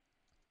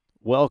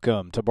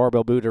Welcome to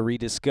Barbell Buddha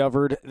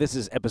Rediscovered. This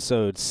is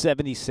episode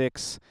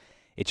 76.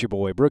 It's your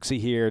boy Brooksy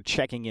here,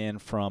 checking in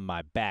from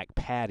my back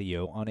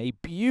patio on a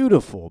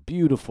beautiful,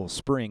 beautiful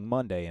spring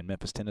Monday in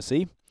Memphis,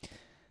 Tennessee.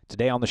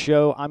 Today on the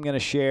show, I'm going to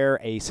share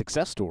a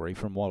success story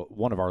from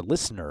one of our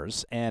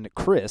listeners, and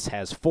Chris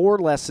has 4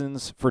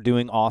 lessons for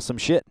doing awesome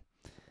shit.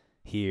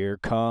 Here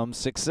comes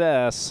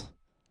success.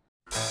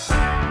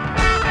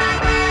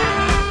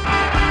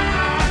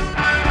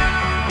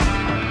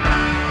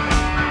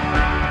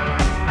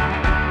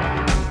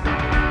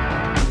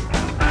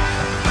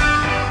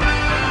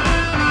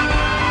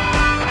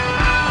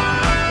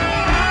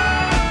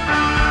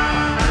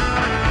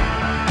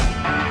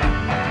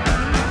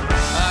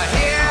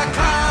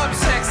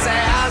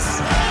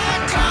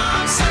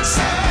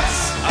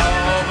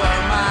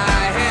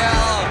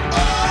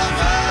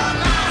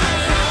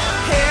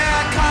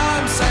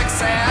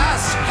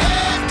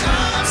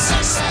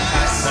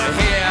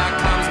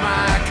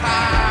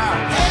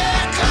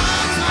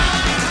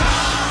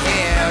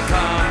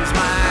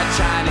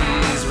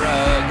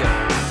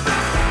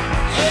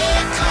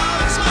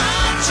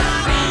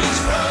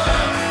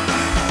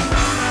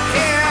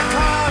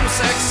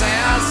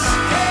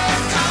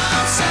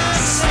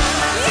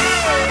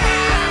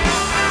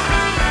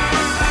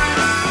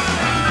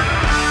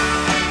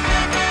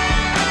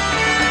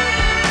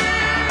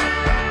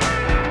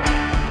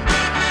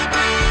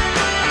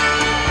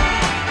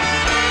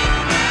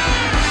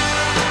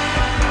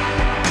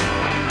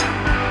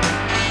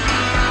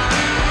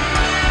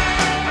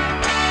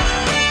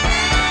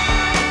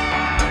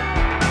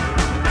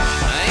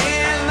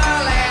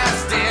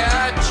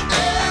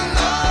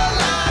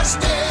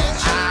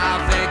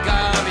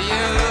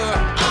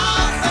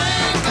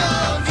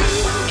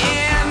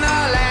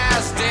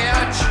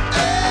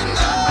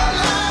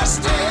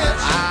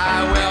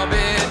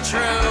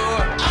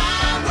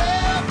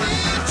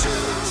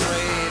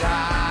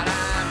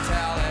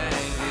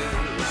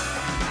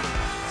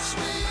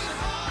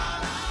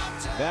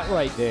 That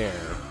right there,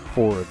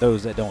 for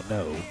those that don't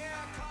know,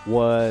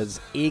 was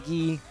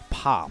Iggy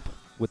Pop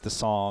with the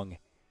song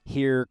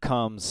Here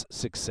Comes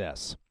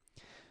Success.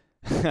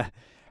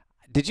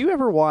 Did you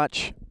ever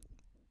watch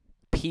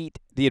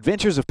The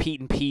Adventures of Pete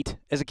and Pete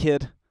as a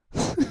kid?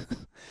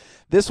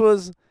 This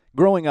was,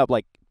 growing up,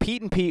 like,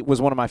 Pete and Pete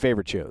was one of my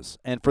favorite shows.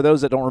 And for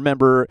those that don't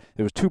remember,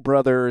 there was 2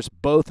 brothers,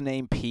 both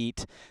named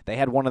Pete. They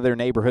had one of their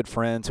neighborhood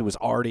friends who was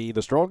Artie,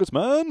 the strongest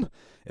man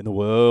in the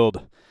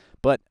world.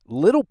 But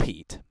little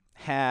Pete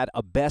had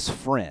a best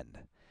friend.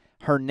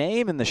 Her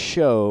name in the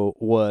show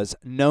was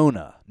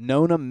Nona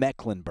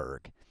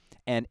Mecklenburg.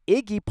 And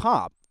Iggy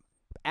Pop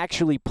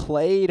actually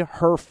played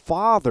her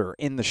father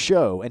in the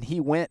show, and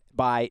he went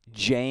by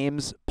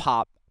James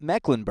Pop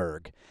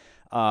Mecklenburg.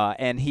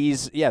 And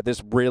he's,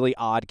 this really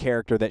odd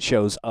character that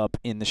shows up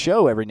in the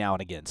show every now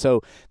and again.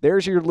 So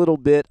there's your little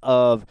bit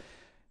of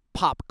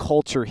pop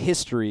culture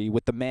history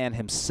with the man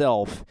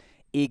himself,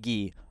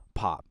 Iggy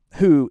Pop,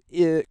 who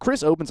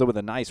Chris opens up with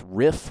a nice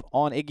riff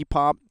on Iggy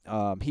Pop.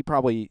 He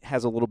probably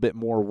has a little bit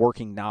more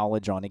working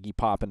knowledge on Iggy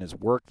Pop and his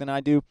work than I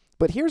do.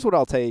 But here's what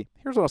I'll say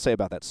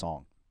about that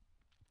song.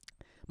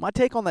 My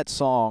take on that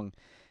song,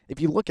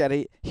 if you look at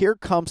it, here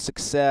comes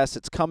success.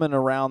 It's coming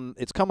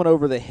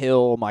over the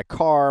hill. My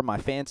car, my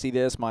fancy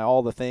this, my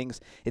all the things.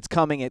 It's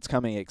coming.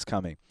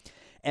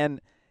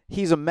 And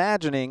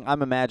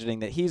I'm imagining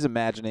that he's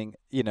imagining,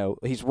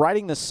 he's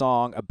writing this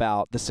song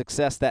about the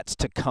success that's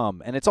to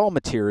come. And it's all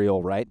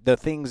material, right? The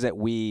things that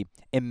we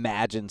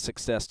imagine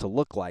success to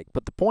look like.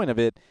 But the point of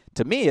it,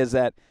 to me, is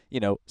that,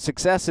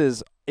 success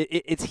is,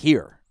 it's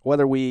here.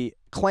 Whether we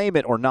claim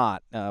it or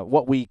not,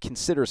 what we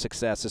consider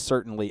success is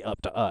certainly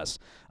up to us.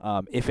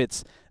 If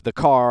it's the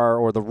car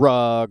or the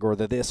rug or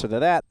the this or the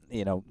that,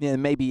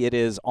 maybe it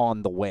is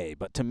on the way.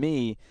 But to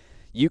me,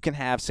 you can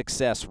have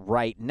success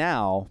right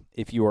now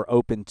if you are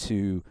open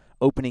to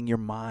opening your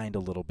mind a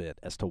little bit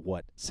as to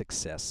what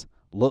success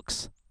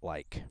looks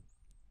like.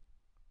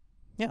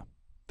 Yeah,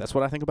 that's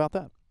what I think about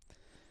that.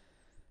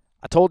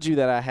 I told you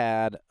that I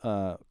had,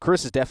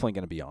 Chris is definitely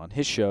going to be on.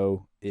 His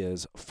show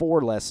is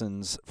 4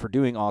 lessons for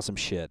doing awesome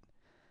shit.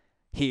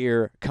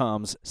 Here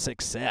comes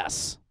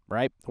success,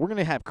 right? We're going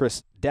to have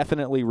Chris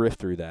definitely riff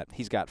through that.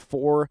 He's got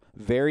 4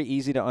 very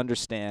easy to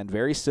understand,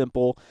 very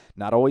simple,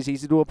 not always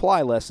easy to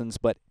apply lessons,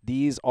 but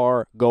these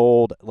are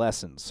gold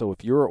lessons. So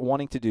if you're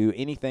wanting to do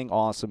anything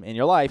awesome in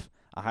your life,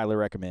 I highly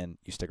recommend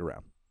you stick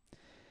around.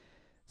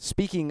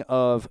 Speaking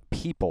of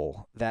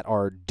people that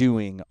are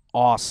doing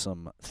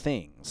awesome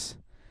things,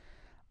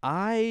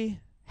 I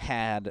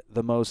had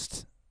the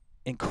most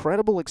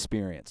incredible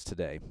experience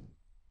today,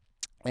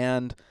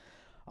 and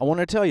I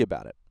want to tell you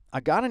about it. I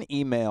got an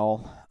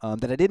email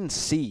that I didn't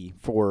see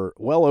for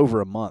well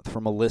over a month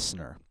from a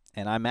listener,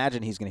 and I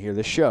imagine he's going to hear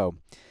this show.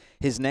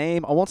 His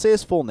name, I won't say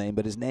his full name,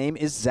 but his name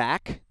is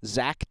Zach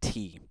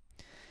T.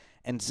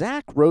 And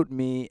Zach wrote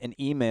me an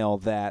email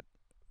that,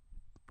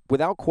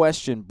 without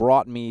question,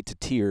 brought me to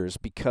tears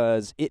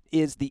because it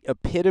is the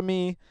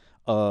epitome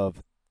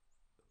of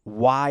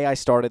why I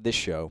started this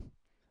show.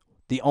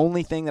 The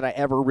only thing that I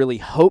ever really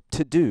hoped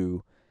to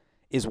do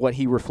is what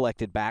he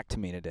reflected back to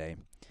me today.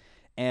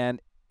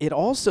 And it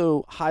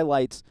also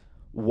highlights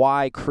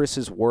why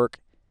Chris's work,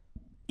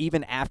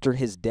 even after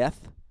his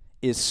death,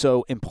 is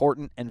so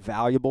important and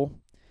valuable.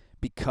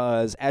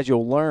 Because as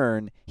you'll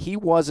learn, he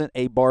wasn't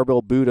a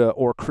Barbell Buddha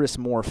or Chris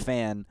Moore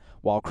fan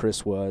while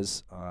Chris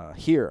was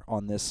here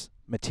on this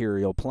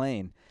material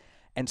plane.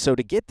 And so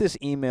to get this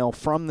email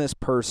from this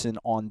person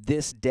on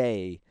this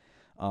day,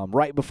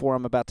 right before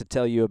I'm about to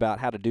tell you about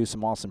how to do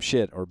some awesome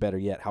shit, or better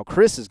yet, how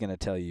Chris is going to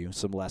tell you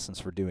some lessons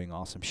for doing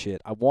awesome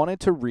shit, I wanted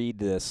to read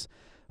this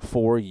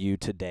for you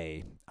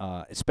today,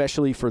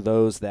 especially for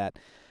those that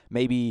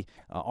maybe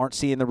aren't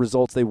seeing the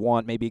results they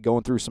want, maybe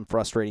going through some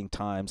frustrating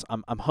times.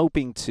 I'm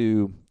hoping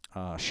to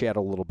shed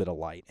a little bit of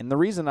light. And the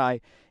reason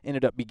I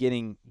ended up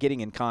getting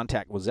in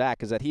contact with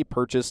Zach is that he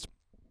purchased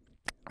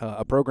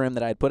a program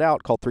that I had put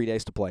out called 3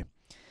 Days to Play.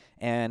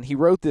 And he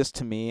wrote this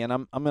to me, and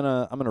I'm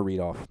gonna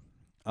read off.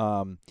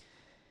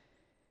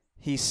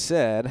 He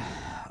said,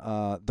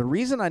 the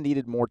reason I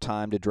needed more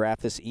time to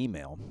draft this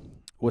email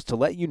was to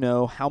let you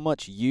know how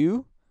much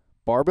you,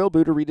 Barbell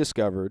Buddha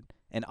Rediscovered,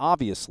 and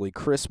obviously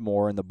Chris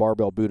Moore and the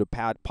Barbell Buddha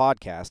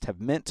podcast have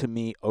meant to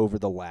me over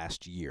the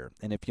last year.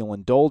 And if you'll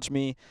indulge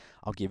me,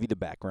 I'll give you the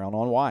background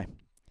on why.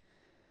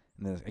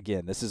 And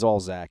again, this is all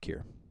Zach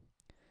here.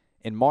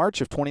 In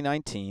March of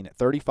 2019, at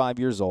 35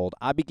 years old,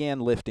 I began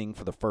lifting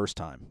for the first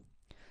time.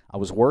 I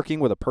was working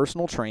with a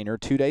personal trainer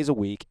 2 days a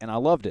week, and I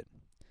loved it.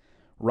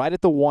 Right at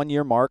the 1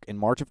 year mark in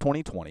March of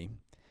 2020,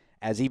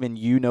 as even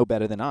you know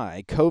better than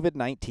I,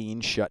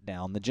 COVID-19 shut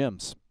down the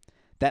gyms.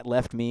 That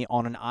left me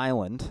on an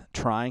island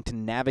trying to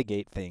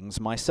navigate things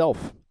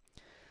myself.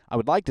 I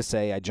would like to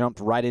say I jumped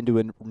right into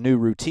a new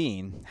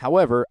routine.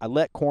 However, I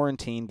let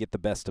quarantine get the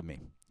best of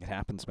me. It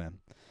happens, man.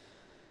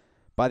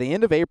 By the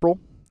end of April,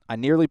 I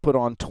nearly put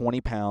on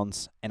 20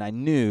 pounds, and I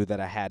knew that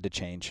I had to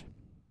change.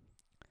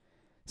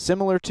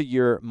 Similar to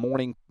your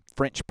morning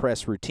French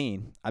press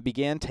routine, I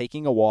began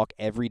taking a walk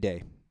every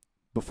day.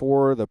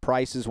 Before the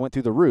prices went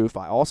through the roof,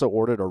 I also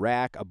ordered a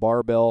rack, a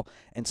barbell,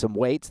 and some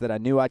weights that I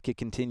knew I could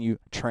continue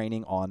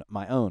training on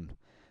my own.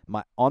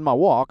 On my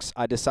walks,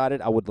 I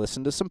decided I would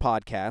listen to some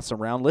podcasts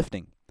around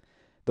lifting.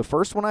 The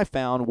first one I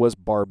found was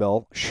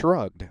Barbell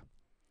Shrugged.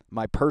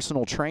 My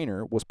personal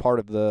trainer was part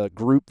of the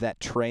group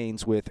that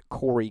trains with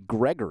Corey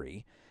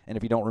Gregory. And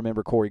if you don't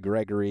remember Corey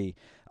Gregory,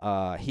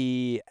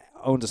 he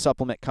owns a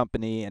supplement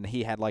company, and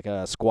he had like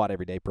a squat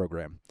everyday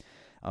program.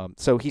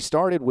 So he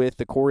started with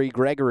the Corey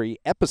Gregory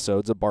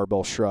episodes of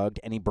Barbell Shrugged,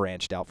 and he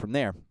branched out from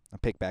there. I'll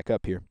pick back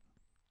up here.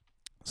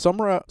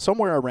 Somewhere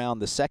around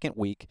the second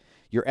week,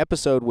 your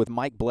episode with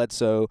Mike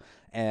Bledsoe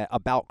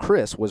about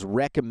Chris was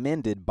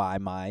recommended by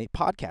my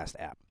podcast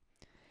app.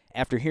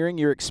 After hearing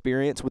your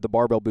experience with the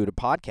Barbell Buddha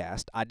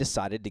podcast, I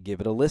decided to give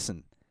it a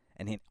listen.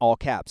 And in all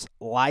caps,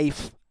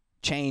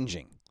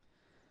 life-changing.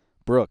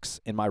 Brooks,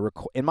 in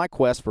my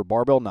quest for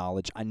barbell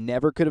knowledge, I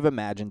never could have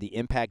imagined the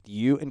impact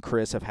you and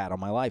Chris have had on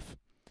my life.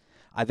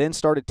 I then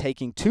started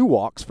taking 2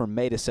 walks from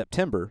May to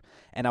September,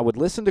 and I would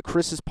listen to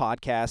Chris's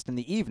podcast in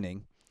the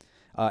evening,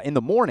 in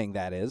the morning,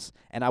 that is,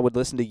 and I would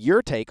listen to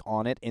your take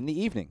on it in the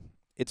evening.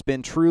 It's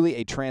been truly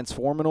a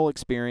transformational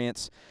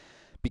experience.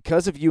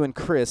 Because of you and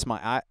Chris,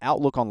 my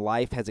outlook on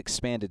life has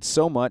expanded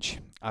so much.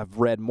 I've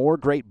read more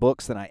great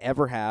books than I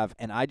ever have,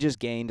 and I just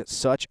gained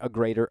such a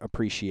greater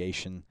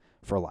appreciation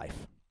for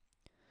life.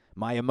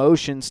 My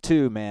emotions,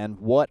 too, man.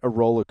 What a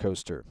roller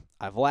coaster.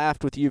 I've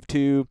laughed with you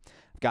two,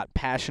 got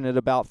passionate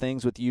about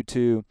things with you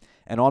two,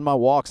 and on my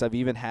walks, I've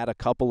even had a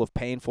couple of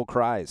painful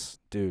cries.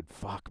 Dude,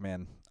 fuck,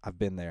 man. I've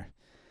been there.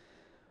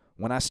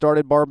 When I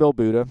started Barbell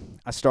Buddha,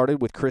 I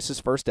started with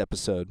Chris's first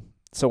episode.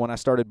 So when I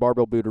started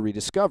Barbell Buddha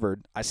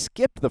Rediscovered, I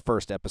skipped the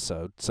first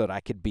episode so that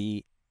I could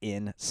be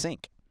in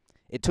sync.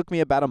 It took me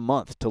about a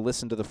month to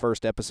listen to the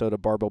first episode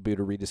of Barbell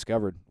Buddha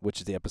Rediscovered, which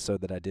is the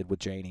episode that I did with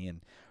Janie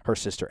and her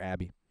sister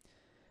Abby.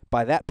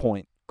 By that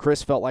point,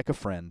 Chris felt like a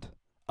friend,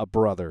 a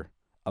brother,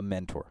 a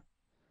mentor.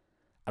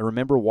 I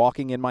remember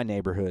walking in my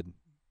neighborhood,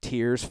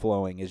 tears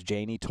flowing as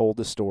Janie told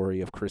the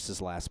story of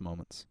Chris's last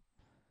moments.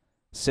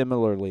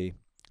 Similarly,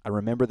 I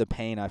remember the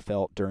pain I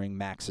felt during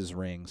Max's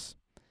rings.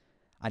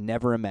 I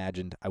never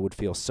imagined I would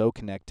feel so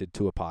connected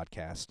to a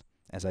podcast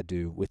as I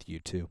do with you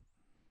two.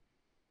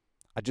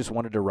 I just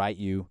wanted to write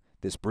you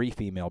this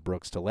brief email,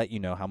 Brooks, to let you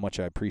know how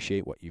much I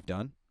appreciate what you've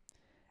done.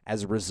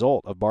 As a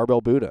result of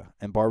Barbell Buddha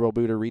and Barbell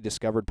Buddha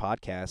Rediscovered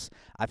podcasts,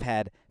 I've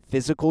had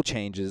physical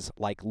changes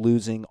like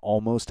losing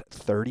almost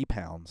 30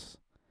 pounds,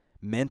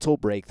 mental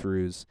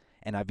breakthroughs,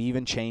 and I've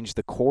even changed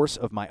the course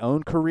of my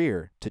own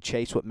career to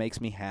chase what makes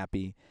me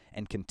happy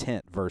and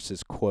content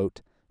versus,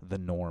 quote, the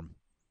norm.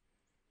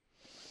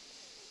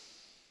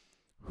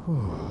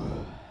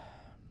 Whew.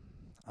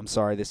 I'm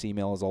sorry this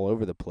email is all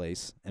over the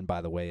place, and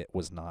by the way, it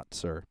was not,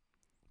 sir.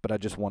 But I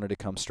just wanted to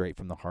come straight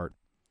from the heart.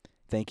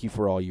 Thank you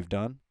for all you've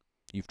done.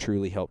 You've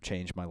truly helped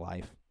change my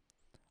life.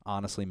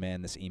 Honestly,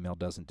 man, this email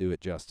doesn't do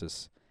it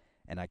justice,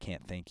 and I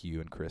can't thank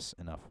you and Chris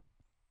enough.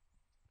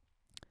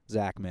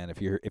 Zach, man,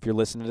 if you're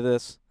listening to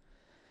this,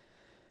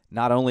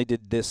 not only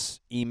did this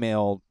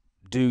email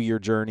do your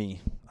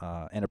journey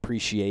and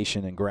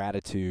appreciation and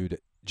gratitude.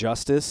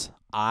 Justice,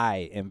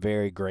 I am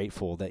very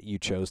grateful that you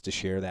chose to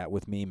share that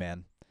with me,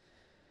 man.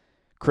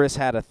 Chris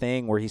had a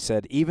thing where he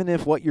said, even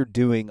if what you're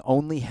doing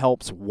only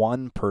helps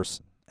one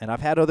person, and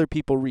I've had other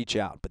people reach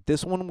out, but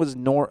this one was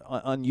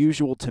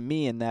unusual to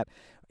me in that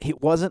he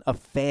wasn't a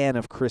fan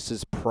of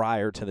Chris's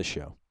prior to the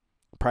show,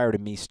 prior to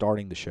me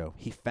starting the show.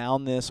 He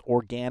found this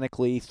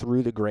organically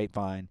through the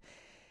grapevine.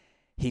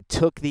 He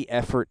took the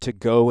effort to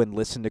go and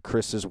listen to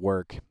Chris's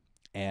work,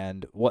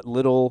 and what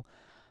little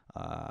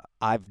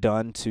I've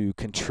done to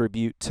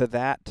contribute to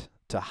that,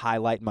 to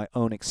highlight my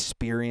own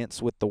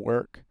experience with the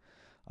work.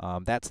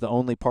 That's the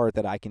only part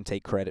that I can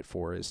take credit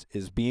for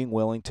is being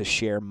willing to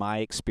share my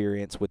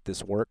experience with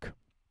this work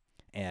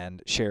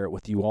and share it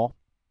with you all.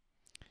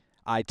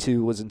 I,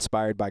 too, was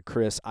inspired by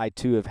Chris. I,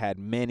 too, have had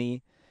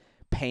many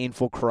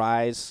painful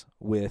cries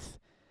with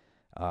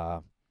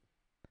the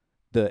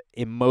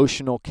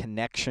emotional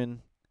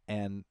connection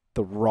and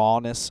the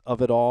rawness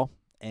of it all.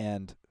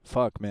 And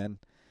fuck, man.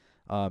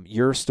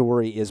 Your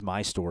story is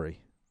my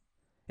story.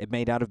 It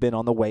may not have been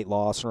on the weight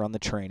loss or on the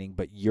training,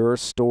 but your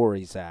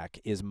story, Zach,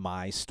 is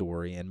my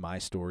story, and my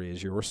story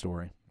is your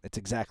story. It's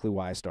exactly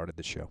why I started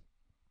the show.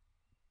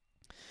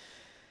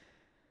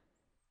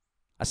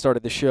 I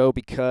started the show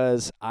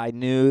because I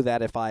knew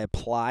that if I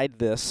applied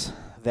this,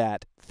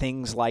 that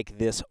things like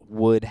this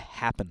would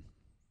happen.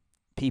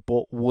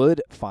 People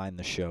would find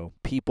the show.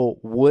 People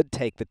would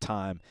take the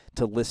time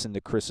to listen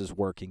to Chris's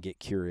work and get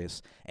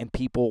curious, and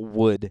people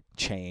would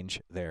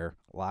change their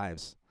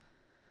lives.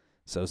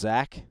 So,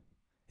 Zach,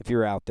 if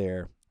you're out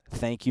there,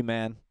 thank you,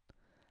 man.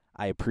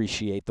 I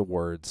appreciate the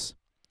words,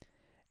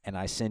 and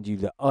I send you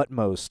the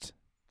utmost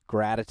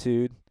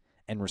gratitude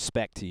and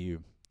respect to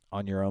you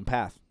on your own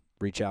path.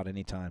 Reach out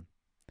anytime.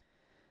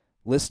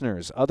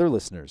 Listeners, other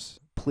listeners,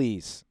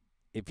 please,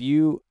 if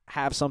you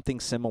have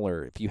something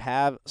similar, if you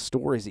have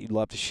stories that you'd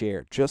love to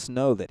share, just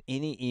know that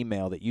any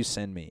email that you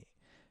send me,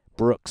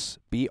 Brooks,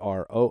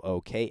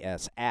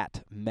 Brooks,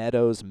 at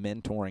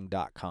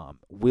meadowsmentoring.com,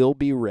 will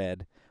be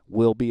read,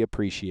 will be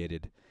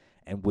appreciated,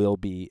 and will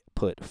be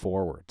put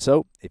forward.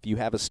 So if you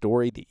have a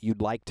story that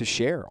you'd like to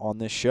share on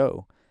this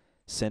show,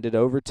 send it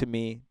over to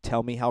me.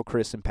 Tell me how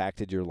Chris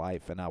impacted your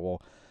life, and I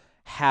will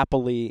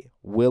happily,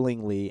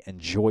 willingly,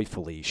 and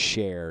joyfully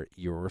share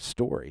your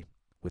story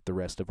with the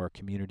rest of our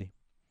community.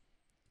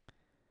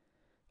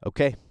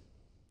 Okay,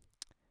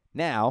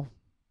 now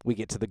we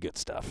get to the good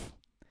stuff.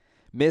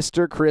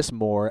 Mr. Chris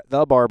Moore,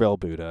 the Barbell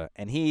Buddha,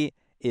 and he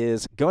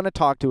is going to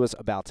talk to us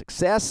about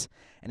success,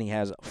 and he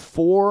has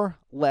 4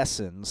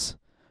 lessons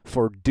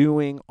for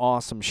doing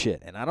awesome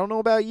shit. And I don't know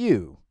about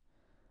you,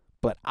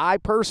 but I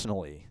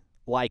personally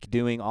like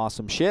doing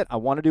awesome shit. I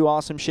want to do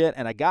awesome shit,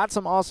 and I got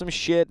some awesome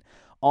shit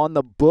on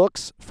the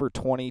books for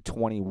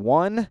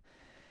 2021.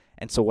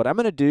 And so what I'm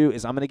going to do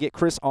is I'm going to get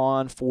Chris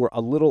on for a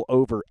little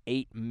over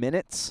 8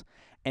 minutes,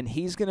 and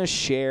he's going to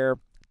share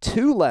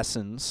 2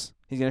 lessons.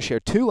 He's going to share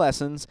 2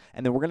 lessons,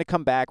 and then we're going to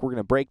come back. We're going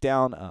to break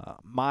down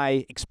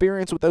my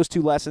experience with those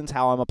 2 lessons,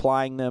 how I'm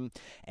applying them,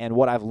 and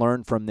what I've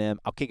learned from them.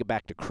 I'll kick it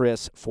back to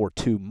Chris for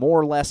 2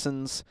 more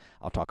lessons.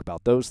 I'll talk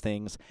about those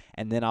things,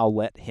 and then I'll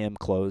let him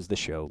close the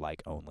show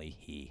like only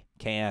he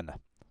can.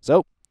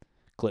 So,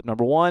 clip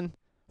number 1,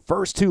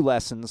 first 2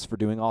 lessons for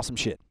doing awesome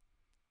shit.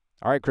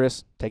 All right,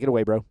 Chris, take it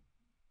away, bro.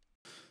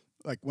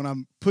 Like when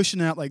I'm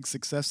pushing out like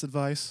success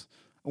advice,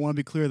 I want to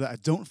be clear that I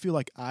don't feel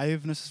like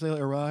I've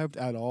necessarily arrived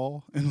at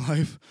all in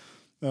life.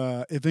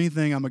 If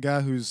anything, I'm a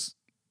guy who's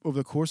over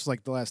the course of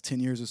like the last 10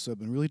 years or so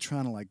been really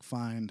trying to like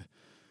find,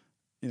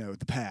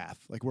 the path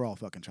like we're all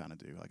fucking trying to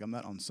do. Like I'm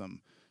not on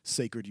some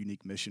sacred,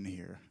 unique mission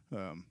here.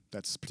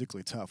 That's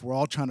particularly tough. We're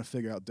all trying to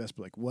figure out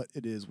desperately like what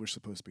it is we're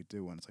supposed to be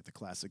doing. It's like the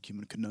classic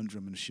human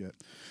conundrum and shit.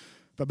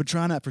 But I've been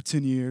trying that for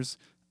 10 years,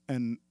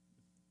 and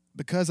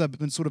because I've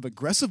been sort of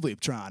aggressively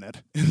trying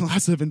it in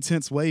lots of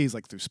intense ways,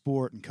 like through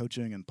sport and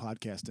coaching and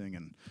podcasting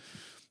and,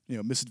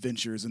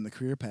 misadventures in the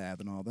career path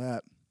and all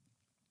that,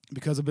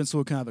 because I've been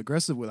so kind of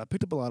aggressive with it, I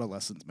picked up a lot of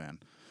lessons, man.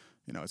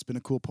 It's been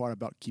a cool part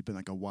about keeping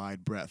like a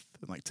wide breadth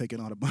and like taking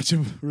on a bunch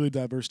of really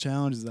diverse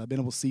challenges. I've been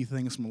able to see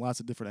things from lots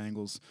of different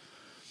angles.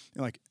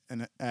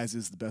 And as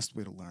is the best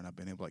way to learn, I've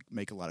been able to like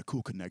make a lot of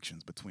cool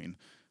connections between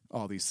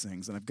all these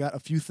things. And I've got a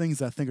few things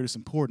that I think are just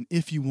important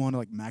if you want to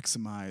like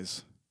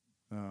maximize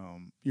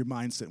your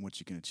mindset and what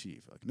you can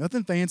achieve. Like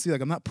nothing fancy.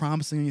 Like I'm not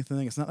promising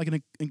anything. It's not like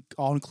an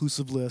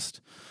all-inclusive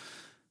list.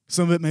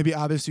 Some of it may be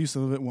obvious to you,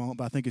 some of it won't,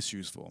 but I think it's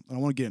useful. And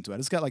I want to get into it. I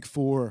just got like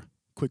 4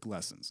 quick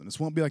lessons. And this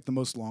won't be like the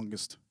most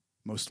longest.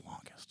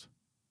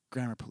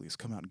 Grammar police,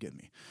 come out and get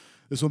me.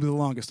 This won't be the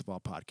longest of all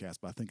podcasts,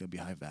 but I think it'll be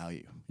high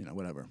value,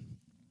 whatever.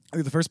 I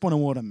think the first point I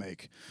want to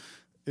make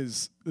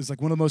is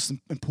like one of the most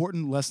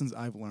important lessons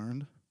I've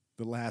learned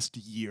the last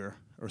year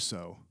or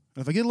so.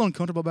 And if I get a little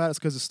uncomfortable about it, it's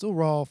because it's still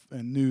raw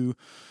and new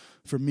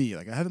for me.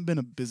 Like I haven't been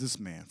a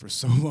businessman for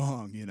so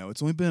long,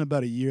 It's only been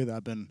about a year that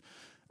I've been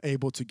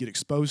able to get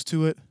exposed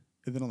to it,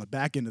 and then on the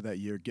back end of that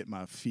year, get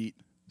my feet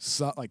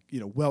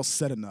well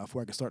set enough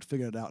where I could start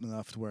figuring it out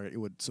enough to where it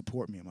would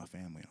support me and my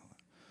family and all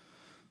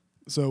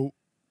that. So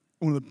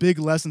one of the big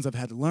lessons I've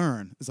had to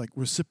learn is like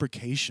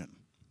reciprocation.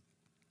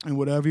 And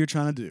whatever you're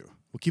trying to do,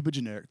 we'll keep it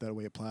generic. That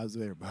way it applies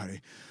to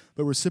everybody.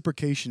 But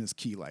reciprocation is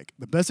key. Like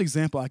the best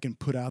example I can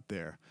put out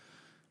there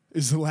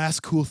is the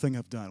last cool thing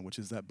I've done, which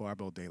is that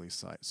Barbell Daily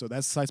site. So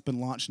that site's been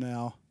launched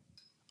now.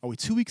 Are we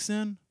 2 weeks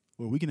in?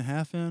 Or a week and a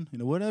half in? You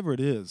know, whatever it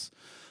is.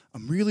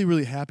 I'm really,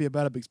 really happy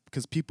about it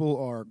because people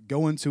are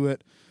going to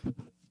it.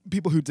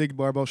 People who dig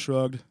Barbell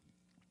Shrugged,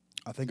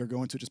 I think, are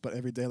going to it just about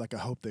every day like I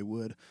hope they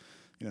would.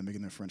 You know,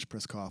 making their French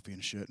press coffee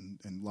and shit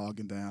and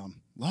logging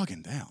down.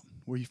 Logging down?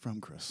 Where are you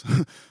from, Chris?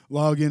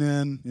 Logging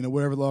in, you know,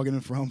 wherever logging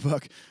in from,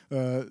 fuck.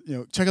 You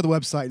know, check out the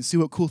website and see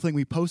what cool thing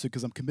we posted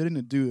because I'm committing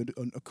to do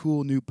a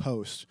cool new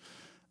post,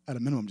 at a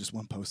minimum just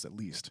one post at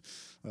least,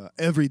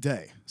 every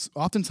day. So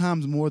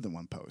oftentimes more than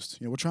one post.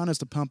 You know, we're trying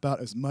to pump out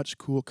as much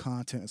cool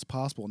content as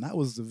possible, and that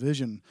was the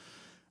vision,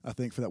 I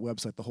think, for that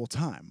website the whole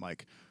time.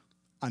 Like,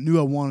 I knew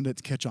I wanted it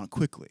to catch on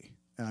quickly,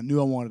 and I knew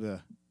I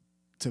wanted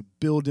to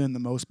build in the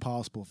most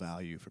possible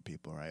value for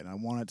people, right? And I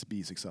wanted it to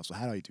be successful.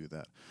 How do I do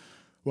that?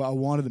 Well, I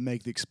wanted to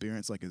make the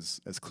experience like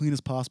as clean as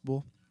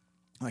possible.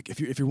 Like if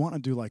you're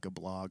wanting to do like a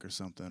blog or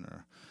something,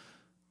 or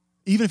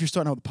even if you're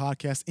starting out with a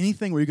podcast,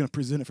 anything where you're going to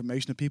present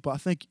information to people, I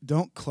think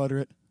don't clutter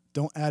it.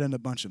 Don't add in a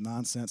bunch of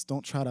nonsense.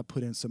 Don't try to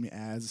put in so many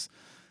ads,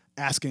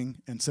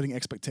 asking and setting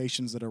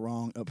expectations that are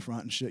wrong up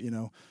front and shit, you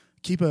know.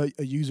 Keep a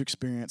user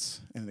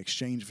experience and an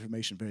exchange of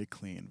information very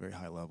clean, very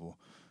high level,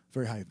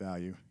 very high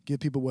value. Give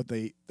people what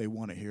they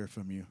want to hear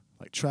from you.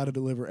 Like try to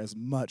deliver as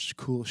much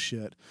cool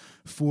shit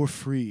for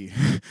free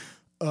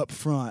up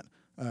front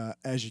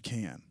as you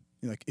can.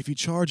 You know, like if you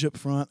charge up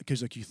front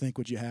because like you think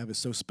what you have is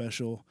so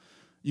special,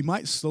 you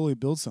might slowly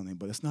build something,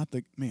 but it's not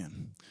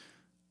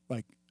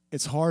like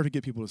it's hard to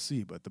get people to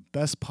see, but the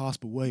best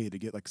possible way to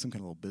get like some kind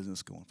of little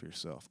business going for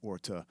yourself or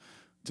to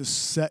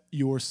set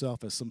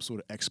yourself as some sort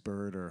of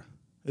expert, or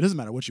it doesn't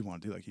matter what you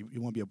want to do. Like you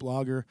want to be a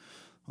blogger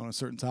on a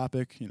certain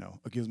topic, you know,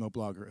 a gizmo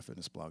blogger, a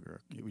fitness blogger.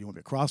 You want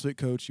to be a CrossFit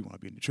coach, you want to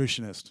be a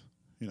nutritionist,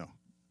 you know.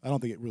 I don't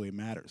think it really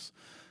matters.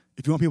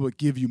 If you want people to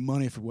give you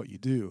money for what you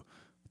do,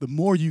 the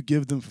more you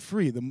give them for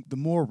free, the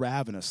more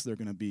ravenous they're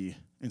going to be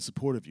in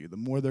support of you, the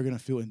more they're going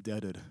to feel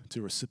indebted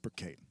to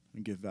reciprocate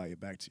and give value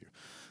back to you.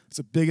 It's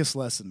the biggest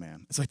lesson,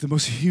 man. It's like the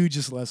most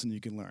hugest lesson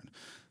you can learn.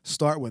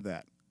 Start with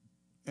that.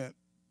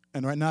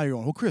 And right now you're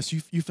going, well, Chris,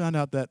 you found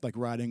out that like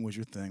writing was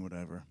your thing,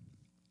 whatever.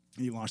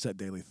 And you launched that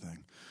daily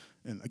thing.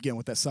 And again,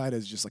 what that site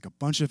is just like a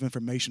bunch of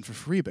information for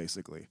free,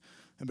 basically.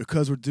 And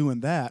because we're doing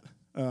that,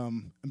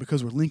 and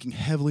because we're linking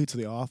heavily to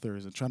the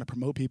authors and trying to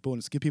promote people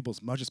and just give people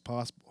as much as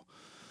possible,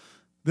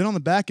 then on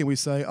the back end we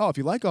say, oh, if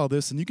you like all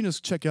this, then you can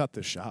just check out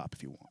this shop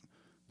if you want.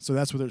 So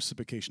that's where the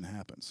reciprocation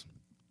happens.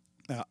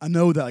 Now, I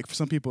know that like for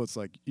some people it's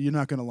like you're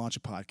not going to launch a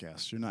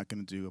podcast, you're not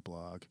going to do a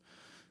blog,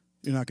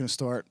 you're not going to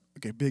start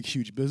like a big,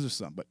 huge business or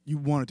something, but you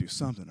want to do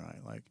something,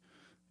 right? Like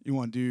you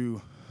want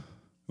to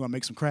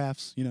make some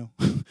crafts, you know.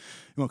 You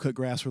want to cut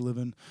grass for a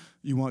living.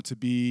 You want to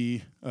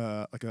be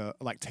like a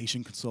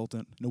lactation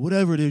consultant. You know,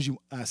 whatever it is you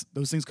ask,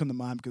 those things come to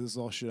mind because it's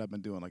all shit I've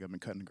been doing. Like I've been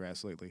cutting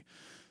grass lately,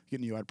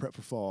 getting you out prep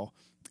for fall.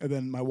 And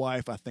then my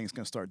wife, I think, is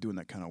going to start doing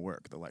that kind of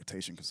work, the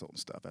lactation consultant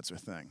stuff. That's her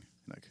thing.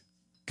 Like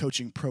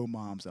coaching pro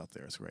moms out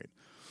there is great.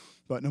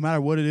 But no matter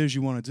what it is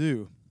you want to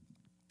do,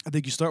 I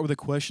think you start with a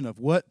question of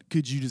what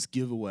could you just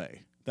give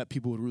away that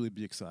people would really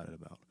be excited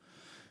about?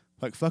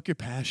 Like, fuck your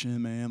passion,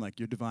 man, like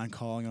your divine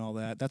calling and all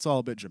that. That's all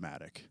a bit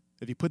dramatic.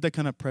 If you put that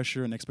kind of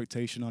pressure and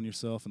expectation on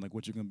yourself and, like,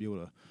 what you're going to be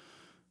able to,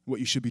 what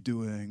you should be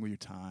doing with your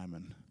time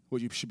and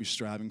what you should be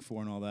striving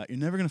for and all that, you're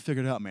never going to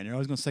figure it out, man. You're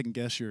always going to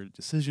second-guess your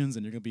decisions,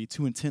 and you're going to be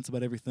too intense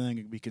about everything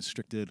and be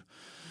constricted.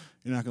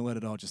 You're not going to let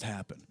it all just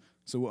happen.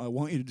 So what I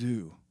want you to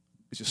do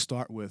is just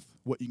start with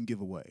what you can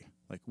give away.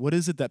 Like, what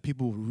is it that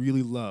people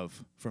really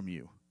love from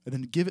you? And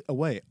then give it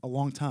away a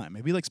long time.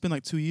 Maybe, like, spend,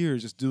 like, 2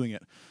 years just doing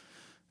it,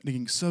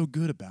 getting so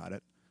good about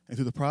it, and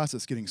through the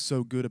process getting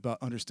so good about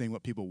understanding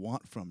what people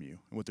want from you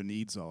and what their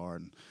needs are,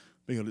 and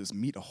being able to just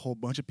meet a whole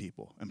bunch of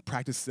people and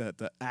practice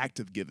the act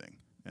of giving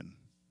and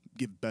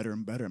give better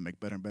and better and make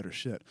better and better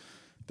shit.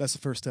 That's the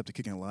first step to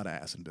kicking a lot of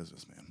ass in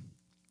business, man.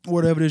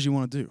 Whatever it is you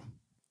want to do.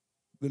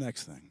 The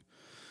next thing.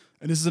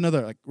 And this is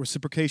another, like,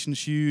 reciprocation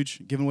is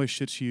huge, giving away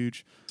shit's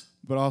huge,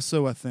 but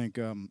also I think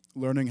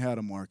learning how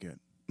to market.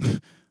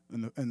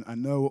 and I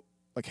know,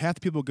 like, half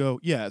the people go,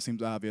 yeah, it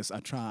seems obvious. I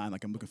try, and,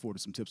 like, I'm looking forward to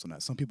some tips on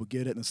that. Some people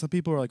get it, and some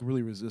people are, like,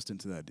 really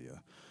resistant to the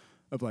idea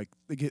of, like,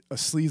 they get a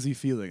sleazy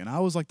feeling. And I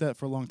was like that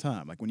for a long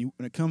time. Like, when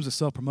it comes to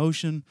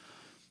self-promotion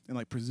and,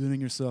 like,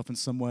 presenting yourself in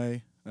some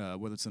way,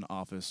 whether it's in an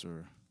office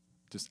or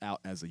just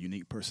out as a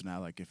unique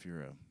personality, like if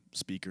you're a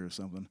speaker or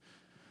something,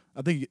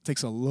 I think it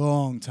takes a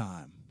long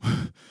time,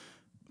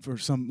 for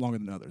some longer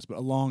than others, but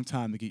a long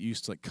time to get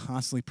used to, like,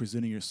 constantly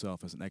presenting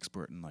yourself as an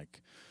expert and,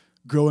 like,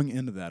 growing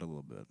into that a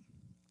little bit.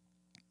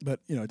 But,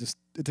 you know,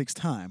 it takes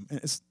time. And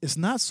it's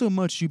not so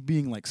much you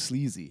being, like,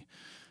 sleazy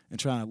and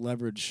trying to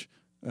leverage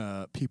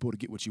people to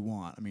get what you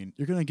want. I mean,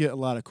 you're going to get a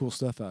lot of cool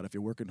stuff out if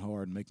you're working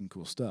hard and making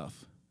cool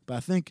stuff. But I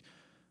think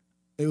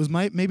it was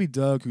maybe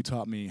Doug who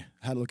taught me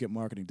how to look at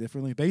marketing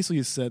differently. Basically,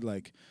 he said,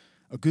 like,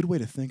 a good way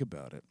to think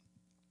about it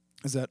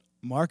is that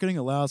marketing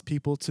allows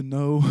people to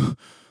know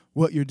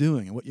what you're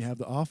doing and what you have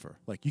to offer.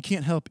 Like, you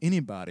can't help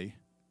anybody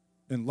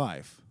in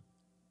life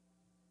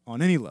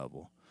on any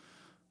level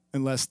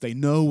unless they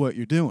know what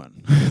you're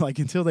doing. Like,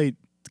 until they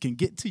can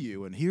get to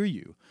you and hear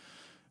you,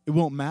 it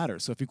won't matter.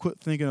 So if you quit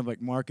thinking of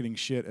like marketing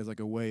shit as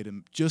like a way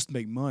to just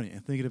make money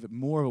and thinking of it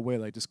more of a way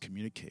like just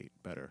communicate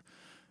better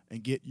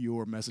and get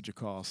your message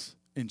across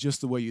in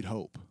just the way you'd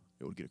hope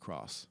it would get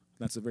across.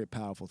 That's a very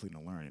powerful thing to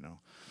learn, you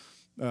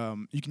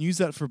know. You can use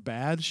that for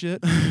bad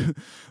shit.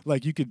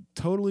 Like, you could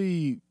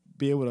totally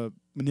be able to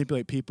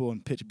manipulate people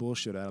and pitch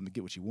bullshit at them to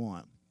get what you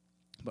want.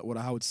 But what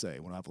I would say,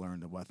 what I've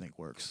learned and what I think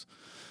works,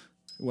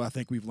 what I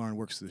think we've learned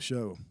works through the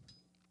show,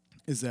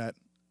 is that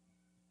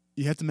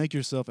you have to make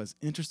yourself as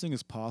interesting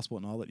as possible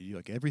in all that you do.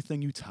 Like,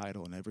 everything you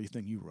title and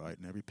everything you write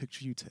and every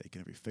picture you take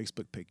and every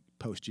Facebook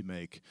post you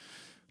make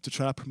to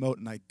try to promote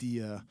an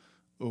idea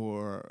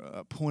or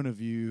a point of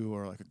view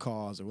or like a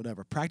cause or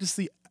whatever. Practice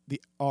the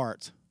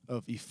art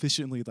of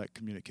efficiently like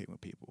communicating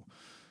with people.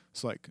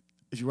 So like,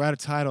 if you write a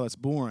title that's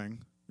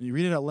boring and you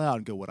read it out loud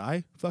and go, would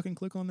I fucking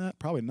click on that?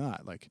 Probably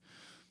not. Like,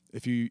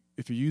 if you're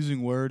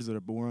using words that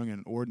are boring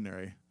and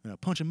ordinary,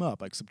 punch them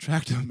up, like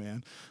subtract them,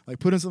 man. Like,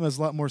 put in something that's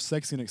a lot more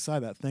sexy and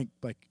exciting that I think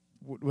like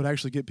would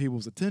actually get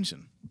people's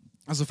attention.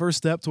 That's the first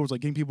step towards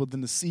like getting people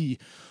then to see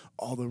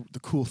all the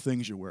cool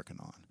things you're working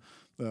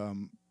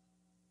on.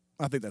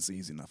 I think that's an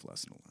easy enough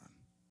lesson to learn.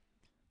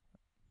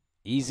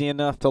 Easy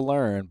enough to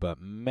learn, but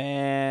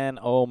man,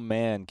 oh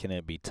man, can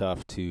it be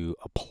tough to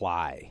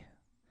apply.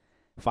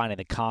 Finding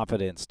the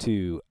confidence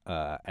to,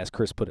 as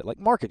Chris put it, like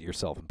market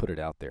yourself and put it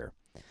out there.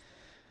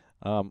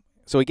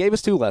 So he gave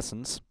us 2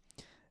 lessons.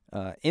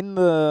 In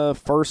the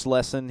first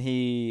lesson,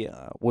 he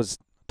was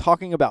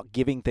talking about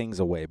giving things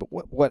away. But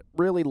what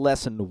really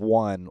lesson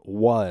 1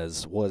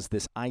 was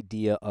this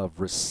idea of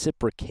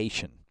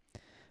reciprocation,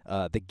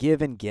 the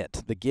give and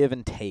get, the give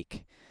and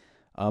take,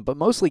 but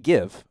mostly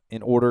give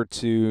in order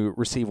to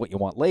receive what you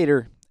want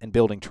later and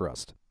building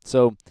trust.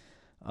 So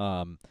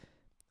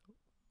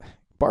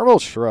Barbell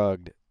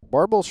Shrugged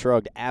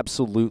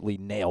absolutely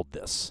nailed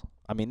this.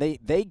 I mean,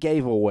 they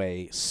gave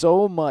away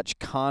so much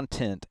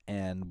content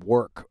and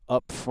work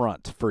up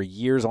front for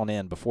years on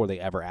end before they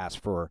ever asked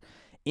for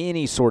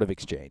any sort of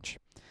exchange.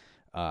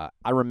 I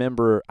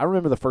remember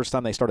the first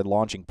time they started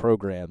launching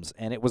programs,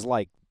 and it was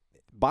like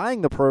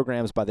buying the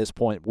programs by this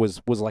point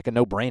was like a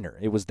no-brainer.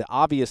 It was the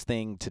obvious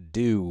thing to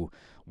do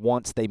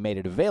once they made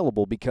it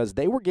available because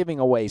they were giving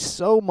away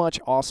so much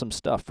awesome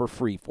stuff for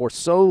free for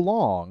so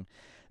long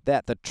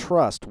that the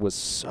trust was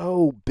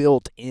so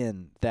built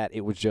in that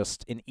it was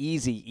just an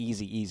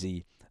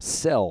easy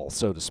sell,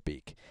 so to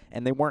speak.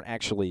 And they weren't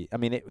actually, I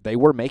mean, they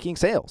were making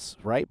sales,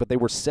 right? But they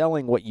were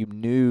selling what you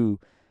knew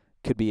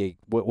could be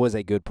what was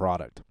a good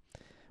product.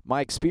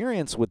 My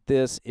experience with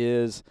this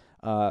is,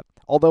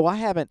 although I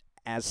haven't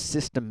as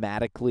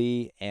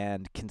systematically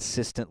and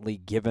consistently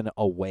given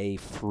away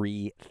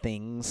free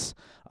things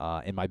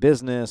in my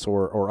business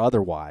or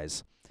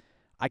otherwise,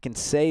 I can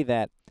say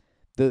that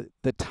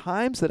the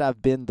times that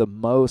I've been the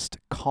most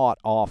caught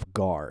off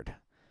guard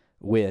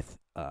with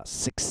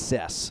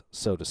success,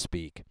 so to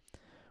speak,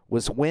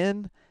 was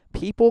when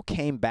people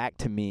came back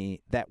to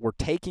me that were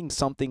taking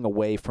something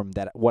away from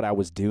that what I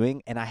was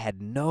doing, and I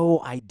had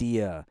no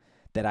idea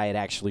that I had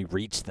actually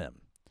reached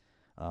them.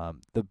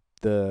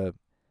 The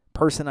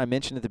person I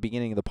mentioned at the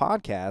beginning of the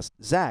podcast,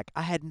 Zach,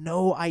 I had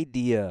no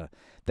idea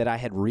that I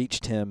had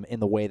reached him in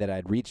the way that I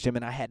had reached him,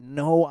 and I had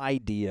no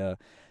idea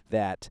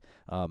that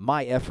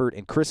my effort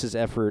and Chris's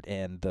effort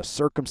and the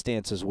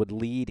circumstances would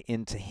lead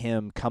into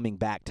him coming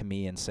back to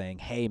me and saying,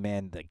 hey,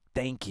 man,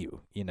 thank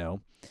you,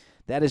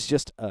 That is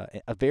just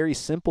a very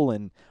simple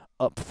and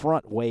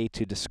upfront way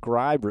to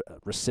describe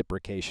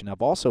reciprocation.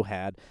 I've also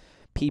had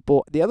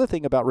people, the other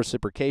thing about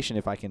reciprocation,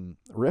 if I can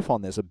riff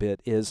on this a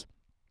bit, is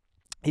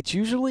it's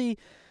usually,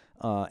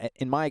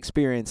 in my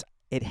experience,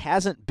 it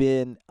hasn't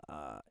been,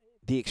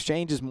 the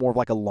exchange is more of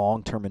like a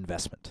long-term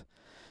investment.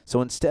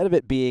 So instead of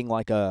it being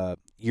like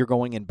you're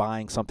going and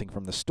buying something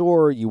from the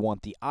store, you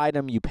want the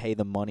item, you pay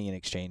the money in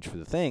exchange for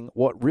the thing,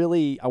 what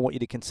really I want you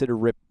to consider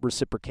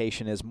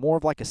reciprocation is more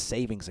of like a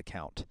savings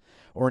account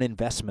or an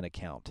investment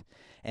account.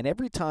 And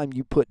every time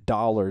you put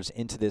dollars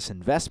into this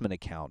investment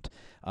account,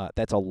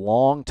 that's a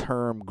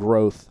long-term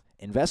growth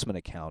investment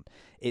account,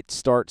 it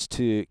starts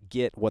to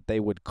get what they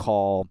would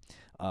call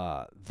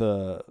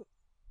the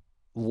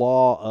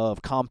law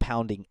of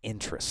compounding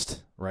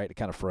interest, right? It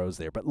kind of froze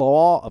there. But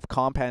law of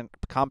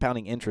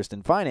compounding interest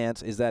in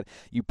finance is that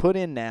you put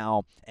in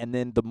now, and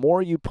then the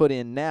more you put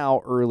in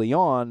now early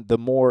on, the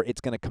more it's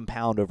going to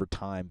compound over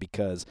time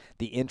because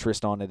the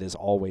interest on it is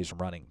always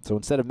running. So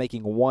instead of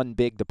making one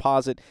big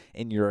deposit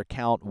in your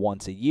account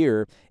once a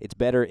year, it's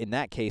better in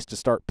that case to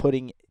start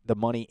putting the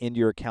money into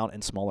your account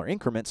in smaller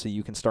increments so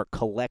you can start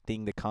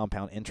collecting the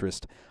compound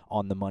interest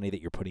on the money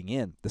that you're putting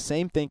in. The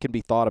same thing can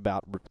be thought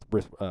about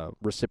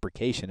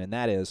reciprocation, and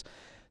that is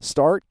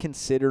start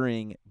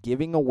considering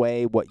giving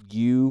away what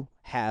you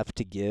have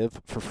to give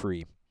for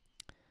free.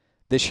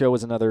 This show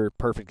is another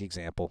perfect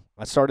example.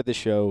 I started this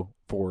show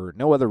for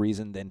no other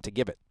reason than to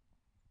give it.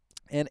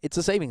 And it's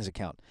a savings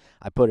account.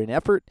 I put in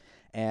effort,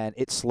 and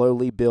it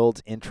slowly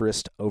builds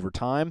interest over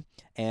time.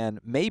 And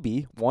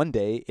maybe one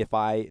day, if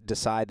I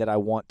decide that I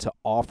want to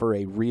offer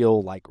a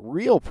real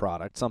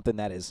product, something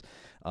that is,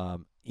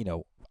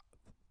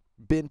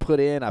 been put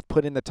in, I've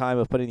put in the time,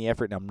 I've put in the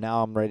effort, and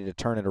now I'm ready to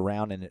turn it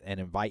around and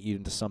invite you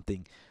into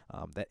something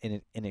that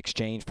in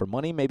exchange for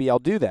money, maybe I'll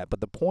do that.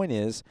 But the point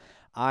is,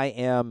 I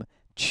am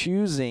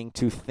choosing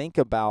to think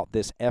about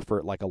this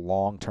effort like a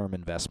long-term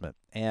investment.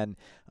 And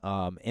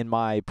in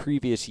my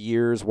previous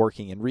years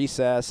working in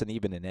Recess and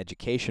even in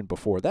education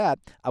before that,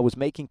 I was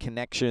making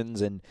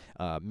connections and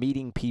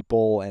meeting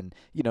people, and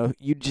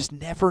you just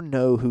never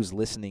know who's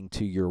listening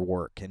to your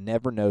work and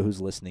never know who's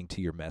listening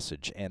to your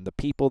message. And the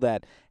people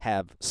that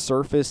have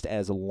surfaced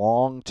as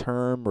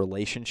long-term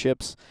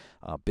relationships,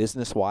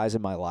 business-wise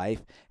in my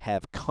life,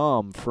 have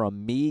come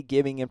from me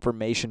giving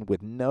information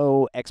with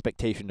no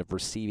expectation of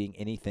receiving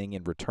anything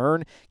in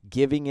return.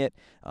 Giving it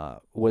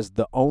was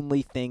the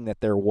only thing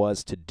that there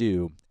was to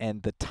do,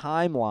 and the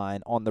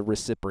timeline on the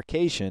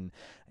reciprocation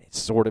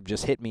sort of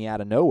just hit me out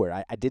of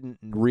nowhere. I didn't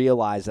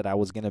realize that I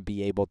was going to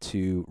be able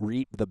to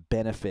reap the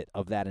benefit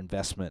of that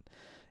investment.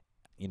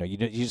 You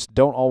just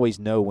don't always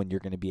know when you're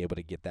going to be able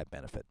to get that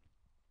benefit.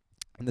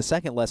 And the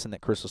second lesson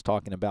that Chris was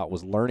talking about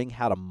was learning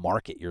how to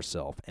market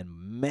yourself. And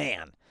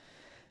man,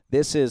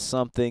 this is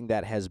something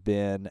that has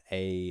been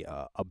a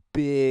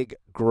big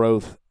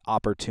growth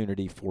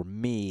opportunity for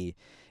me,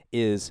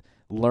 is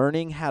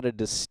learning how to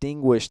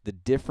distinguish the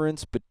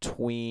difference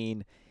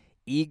between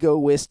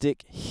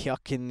egoistic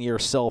yucking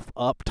yourself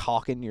up,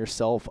 talking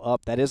yourself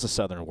up. That is a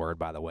Southern word,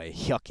 by the way,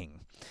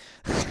 yucking.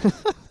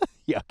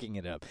 Yucking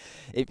it up.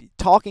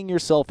 Talking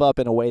yourself up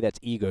in a way that's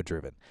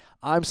ego-driven.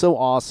 I'm so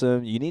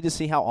awesome. You need to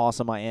see how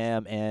awesome I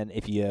am, and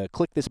if you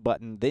click this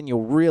button, then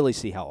you'll really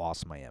see how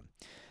awesome I am.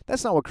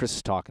 That's not what Chris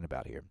is talking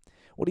about here.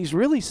 What he's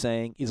really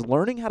saying is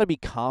learning how to be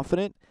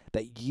confident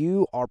that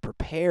you are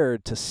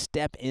prepared to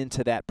step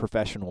into that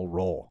professional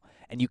role.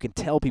 And you can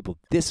tell people,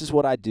 this is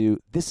what I do,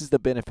 this is the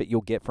benefit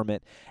you'll get from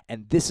it,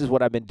 and this is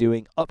what I've been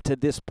doing up to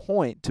this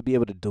point to be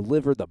able to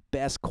deliver the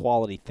best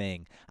quality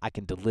thing I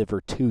can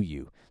deliver to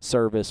you,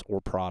 service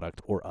or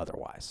product or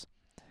otherwise.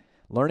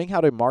 Learning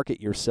how to market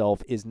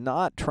yourself is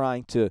not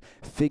trying to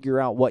figure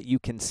out what you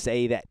can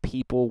say that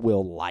people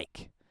will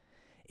like.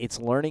 It's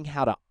learning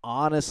how to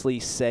honestly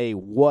say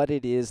what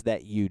it is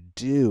that you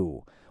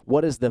do.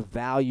 What is the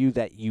value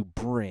that you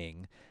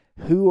bring?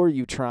 Who are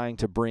you trying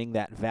to bring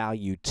that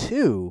value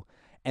to?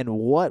 And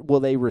what will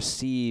they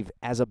receive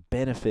as a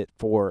benefit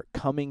for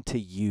coming to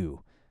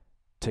you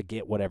to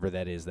get whatever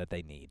that is that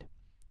they need?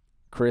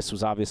 Chris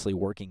was obviously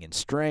working in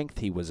strength.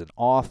 He was an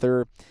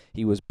author.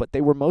 But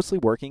they were mostly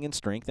working in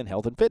strength and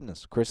health and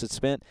fitness. Chris had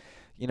spent,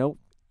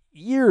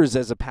 years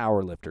as a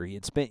power lifter. He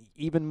had spent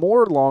even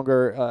more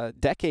longer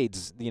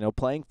decades,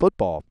 playing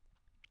football.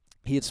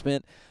 He had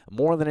spent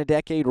more than a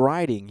decade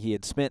writing. He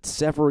had spent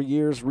several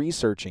years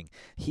researching.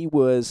 He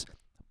was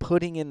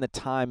putting in the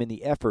time and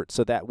the effort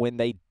so that when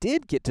they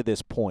did get to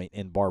this point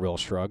in Barbell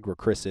Shrugged, where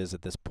Chris is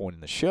at this point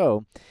in the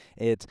show,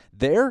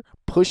 they're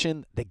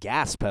pushing the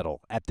gas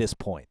pedal at this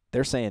point.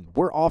 They're saying,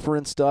 we're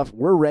offering stuff.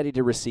 We're ready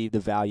to receive the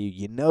value.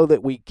 You know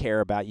that we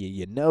care about you.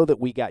 You know that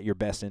we got your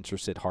best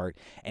interest at heart.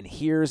 And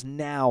here's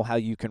now how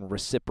you can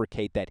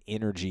reciprocate that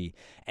energy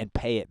and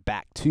pay it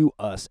back to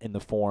us in the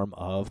form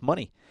of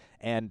money.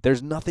 And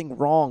there's nothing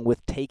wrong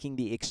with taking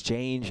the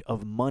exchange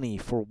of money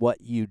for what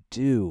you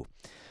do.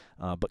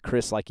 But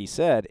Chris, like he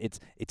said,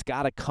 it's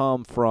got to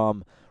come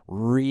from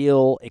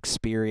real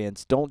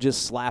experience. Don't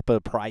just slap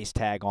a price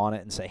tag on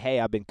it and say, hey,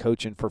 I've been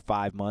coaching for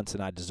 5 months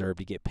and I deserve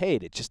to get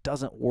paid. It just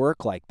doesn't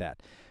work like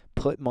that.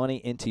 Put money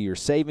into your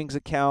savings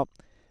account,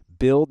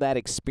 build that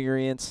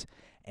experience,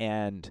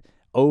 and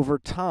over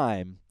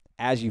time,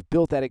 as you've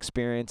built that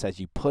experience, as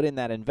you put in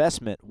that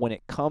investment, when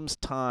it comes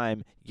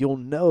time, you'll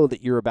know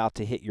that you're about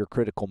to hit your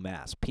critical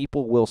mass.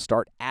 People will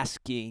start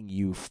asking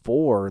you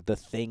for the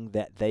thing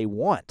that they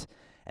want.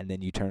 And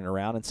then you turn it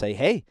around and say,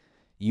 hey,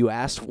 you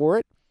asked for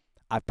it.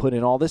 I've put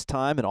in all this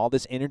time and all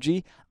this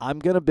energy. I'm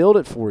going to build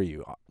it for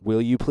you.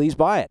 Will you please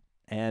buy it?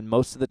 And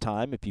most of the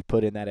time, if you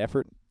put in that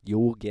effort, you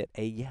will get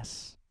a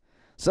yes.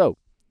 So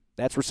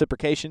that's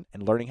reciprocation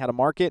and learning how to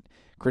market.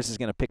 Chris is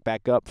going to pick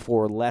back up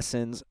for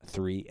lessons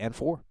 3 and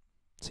 4.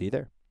 See you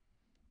there.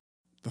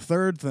 The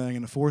third thing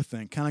and the fourth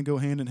thing kind of go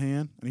hand in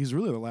hand, and these are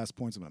really the last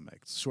points I'm going to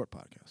make. It's a short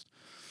podcast.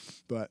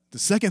 But the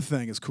second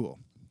thing is cool.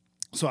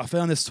 So I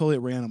found this totally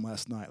at random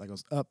last night. I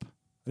was up.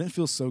 I didn't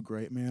feel so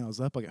great, man. I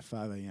was up at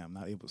 5 a.m.,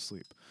 not able to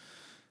sleep.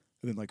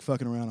 And then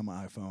fucking around on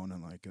my iPhone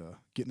and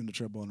getting into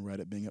trouble on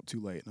Reddit, being up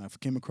too late. And I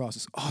came across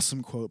this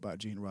awesome quote by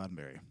Gene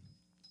Roddenberry.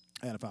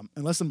 And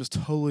unless I'm just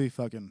totally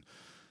fucking,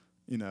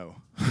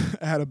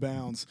 out of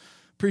bounds,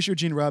 pretty sure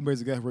Gene Roddenberry's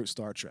the guy who wrote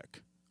Star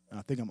Trek. And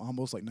I think I'm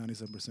almost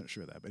 97%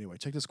 sure of that. But anyway,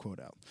 check this quote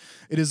out.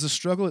 It is the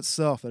struggle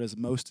itself that is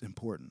most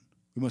important.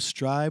 We must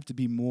strive to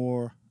be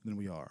more than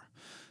we are.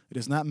 It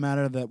does not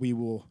matter that we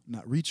will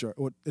not reach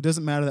it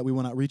doesn't matter that we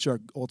will not reach our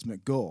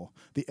ultimate goal.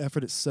 The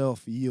effort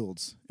itself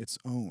yields its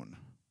own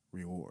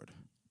reward.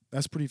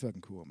 That's pretty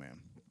fucking cool,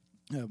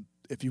 man.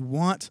 if you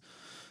want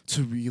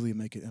to really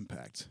make an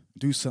impact,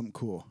 do something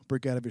cool,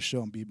 break out of your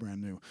shell and be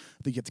brand new,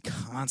 I think you have to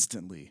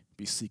constantly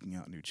be seeking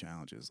out new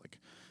challenges, like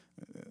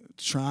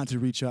trying to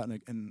reach out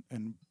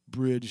and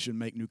bridge and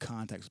make new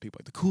contacts with people.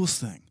 Like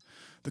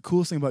the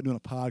coolest thing about doing a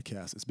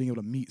podcast is being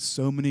able to meet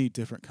so many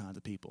different kinds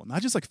of people,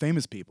 not just like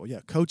famous people. Yeah,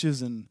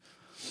 coaches and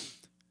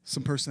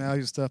some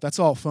personalities and stuff. That's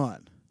all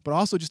fun, but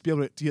also just be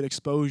able to get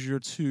exposure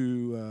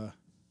to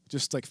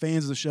just like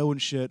fans of the show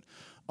and shit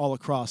all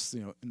across.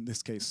 You know, in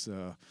this case,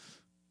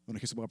 when it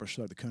comes to Barbara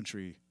Shrugged, the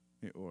country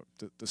or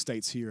the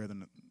states here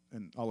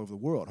and all over the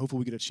world. Hopefully,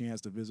 we get a chance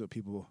to visit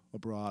people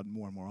abroad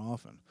more and more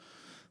often.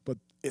 But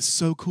it's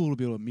so cool to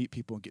be able to meet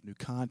people and get new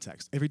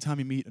contacts. Every time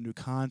you meet a new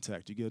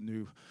contact, you get a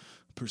new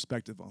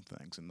perspective on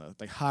things. And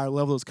the higher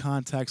level those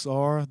contacts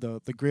are,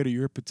 the greater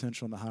your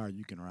potential and the higher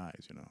you can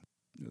rise, you know.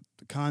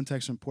 The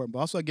contacts are important. But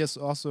also, I guess,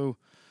 if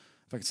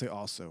I could say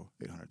also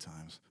 800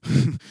 times,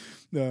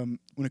 when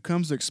it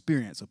comes to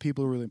experience, so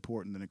people are really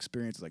important, and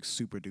experience is like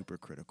super duper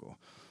critical.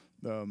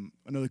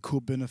 Another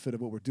cool benefit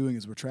of what we're doing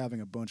is we're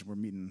traveling a bunch and we're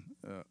meeting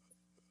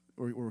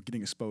or we're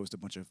getting exposed to a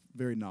bunch of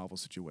very novel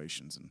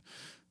situations. And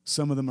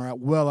some of them are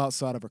well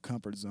outside of our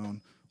comfort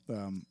zone,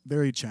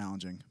 very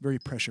challenging, very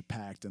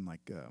pressure-packed, and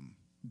like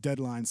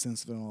deadline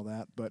sensitive and all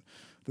that. But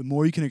the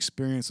more you can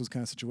experience those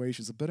kind of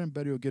situations, the better and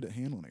better you'll get at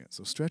handling it.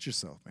 So stretch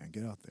yourself, man.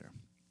 Get out there.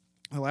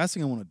 The last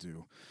thing I want to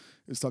do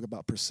is talk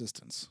about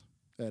persistence.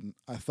 And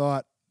I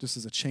thought, just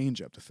as a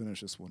change-up to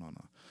finish this one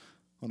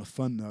on a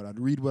fun note, I'd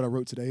read what I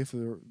wrote today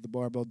for the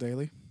Barbell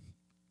Daily.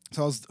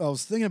 So I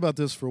was thinking about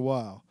this for a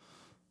while,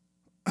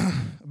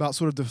 about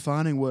sort of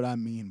defining what I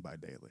mean by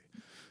daily.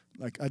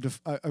 Like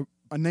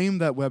I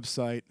named that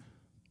website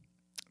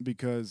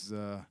because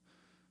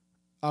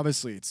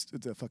obviously it's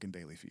a fucking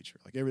daily feature.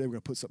 Like every day we're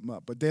gonna put something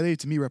up, but daily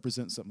to me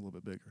represents something a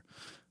little bit bigger.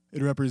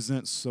 It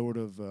represents sort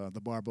of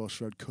the Barbell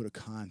Shrugged code of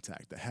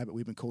contact, the habit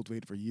we've been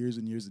cultivating for years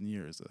and years and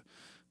years.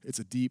 It's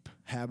a deep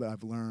habit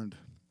I've learned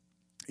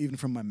even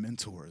from my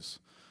mentors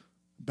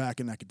back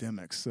in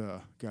academics,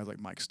 guys like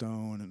Mike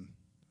Stone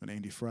and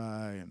Andy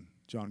Fry and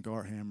John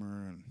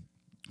Garthammer and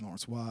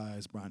Lawrence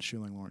Wise, Brian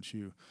Schilling, Lawrence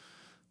Yu.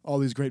 All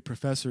these great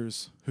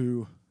professors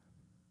who,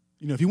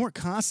 you know, if you weren't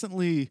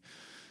constantly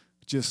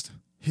just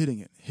hitting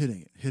it,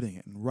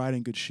 and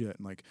writing good shit,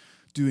 and like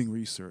doing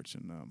research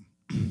and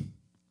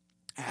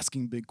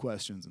asking big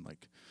questions and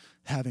like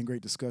having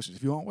great discussions,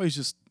 if you're always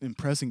just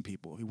impressing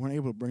people, if you weren't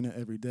able to bring that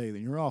every day,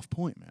 then you're off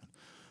point, man.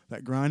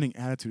 That grinding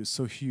attitude is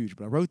so huge.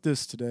 But I wrote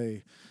this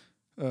today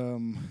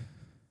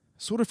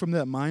sort of from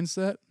that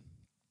mindset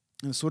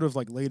and sort of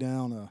like lay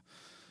down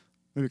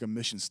maybe like a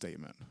mission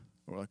statement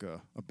or like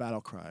a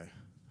battle cry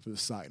for the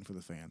site and for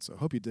the fans. So I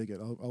hope you dig it.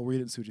 I'll read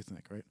it and see what you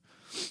think, right?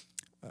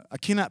 I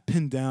cannot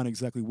pin down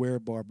exactly where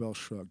Barbell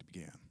Shrugged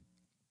began.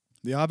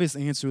 The obvious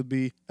answer would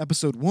be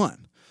episode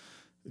 1,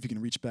 if you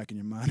can reach back in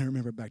your mind and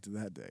remember back to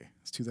that day.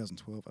 It's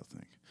 2012, I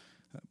think.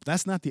 But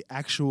that's not the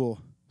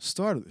actual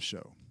start of the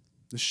show.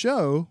 The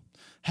show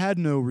had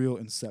no real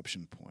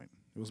inception point.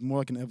 It was more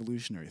like an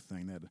evolutionary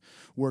thing that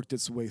worked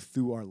its way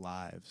through our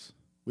lives.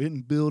 We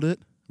didn't build it,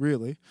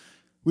 really.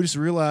 We just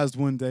realized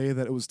one day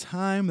that it was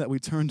time that we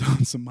turned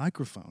on some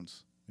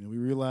microphones. You know, we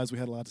realized we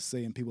had a lot to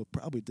say and people would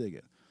probably dig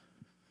it.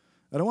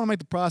 I don't want to make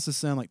the process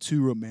sound like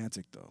too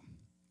romantic, though.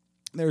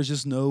 There's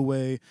just no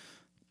way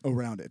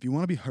around it. If you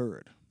want to be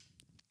heard,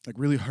 like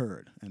really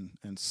heard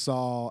and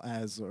saw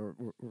as or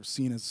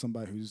seen as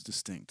somebody who's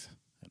distinct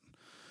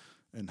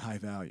and high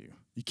value,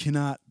 you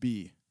cannot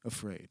be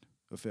afraid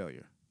of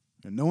failure.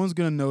 And no one's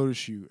going to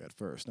notice you at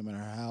first, no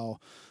matter how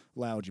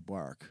loud you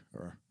bark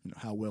or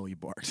how well you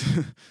barked.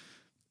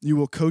 You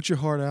will coach your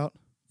heart out.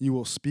 You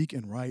will speak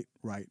and write.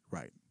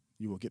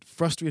 You will get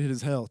frustrated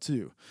as hell,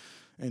 too.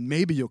 And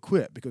maybe you'll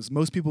quit, because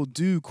most people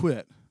do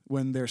quit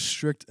when their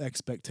strict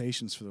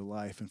expectations for their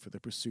life and for their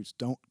pursuits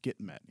don't get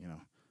met,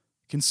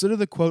 Consider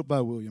the quote by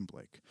William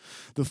Blake.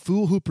 "The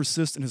fool who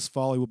persists in his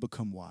folly will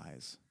become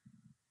wise."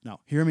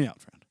 Now, hear me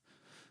out, friend.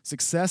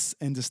 Success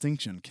and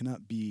distinction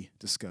cannot be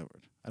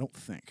discovered, I don't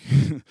think.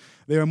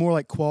 They are more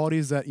like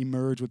qualities that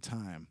emerge with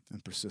time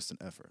and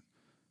persistent effort.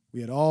 We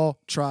had all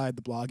tried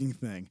the blogging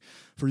thing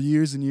for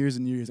years and years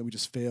and years, and we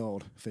just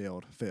failed.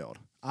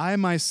 I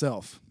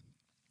myself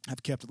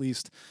have kept at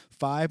least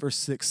 5 or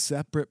 6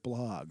 separate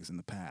blogs in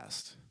the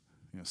past.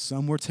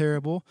 Some were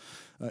terrible.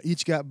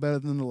 Each got better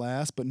than the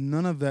last, but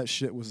none of that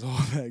shit was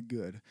all that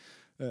good.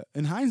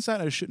 In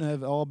hindsight, I shouldn't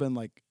have all been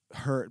like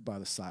hurt by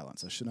the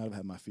silence. I should not have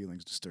had my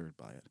feelings disturbed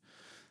by it,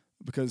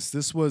 because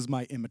this was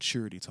my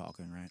immaturity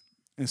talking, right?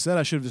 Instead,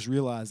 I should have just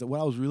realized that what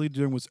I was really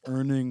doing was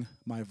earning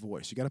my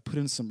voice. You got to put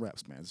in some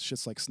reps, man. It's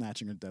just like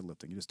snatching or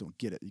deadlifting. You just don't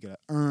get it. You got to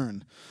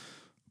earn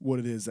what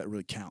it is that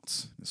really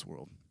counts in this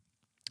world.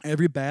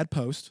 Every bad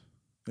post,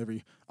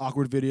 every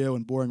awkward video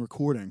and boring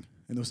recording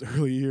in those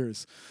early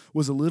years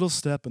was a little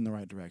step in the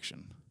right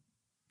direction.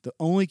 The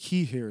only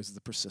key here is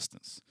the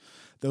persistence.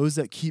 Those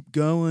that keep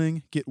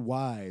going get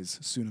wise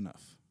soon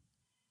enough.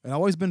 I'd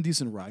always been a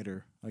decent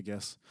writer, I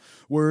guess.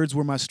 Words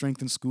were my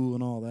strength in school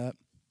and all that.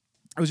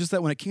 It was just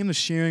that when it came to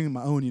sharing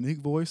my own unique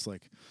voice,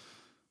 like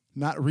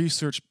not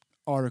research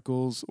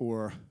articles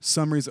or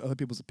summaries of other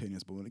people's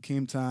opinions. But when it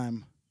came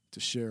time to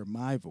share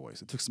my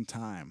voice, it took some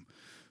time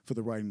for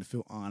the writing to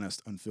feel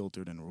honest,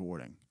 unfiltered, and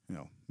rewarding.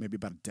 Maybe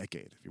about a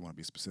decade if you want to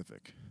be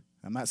specific.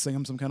 I'm not saying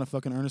I'm some kind of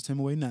fucking Ernest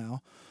Hemingway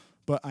now,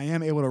 but I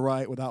am able to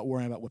write without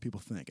worrying about what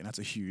people think, and that's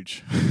a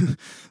huge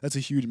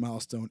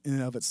milestone in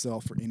and of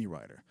itself for any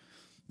writer.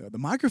 The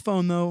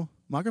microphone, though,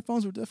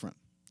 microphones were different.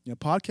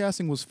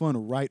 Podcasting was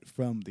fun right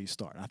from the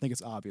start. I think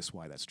it's obvious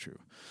why that's true.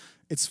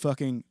 It's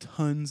fucking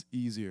tons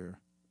easier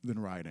than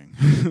writing.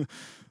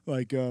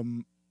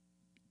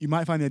 You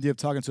might find the idea of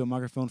talking to a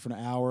microphone for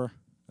an hour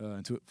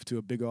to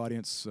a big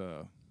audience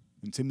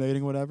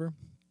intimidating or whatever,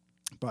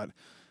 but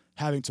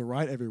having to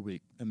write every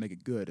week and make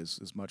it good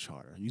is much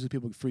harder. Usually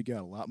people freak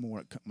out a lot more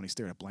when they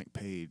stare at a blank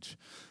page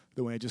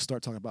than when they just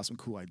start talking about some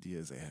cool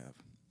ideas they have.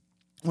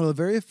 One of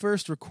the very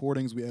first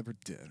recordings we ever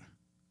did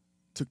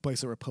took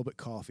place at Republic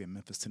Coffee in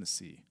Memphis,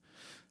 Tennessee.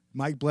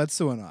 Mike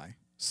Bledsoe and I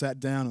sat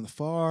down in the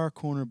far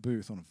corner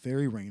booth on a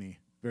very rainy,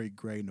 very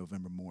gray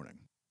November morning.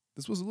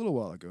 This was a little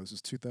while ago. This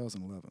was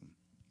 2011.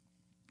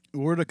 We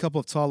ordered a couple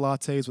of tall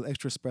lattes with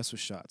extra espresso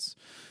shots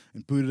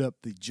and booted up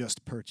the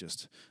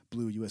just-purchased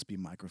blue USB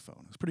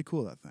microphone. It was pretty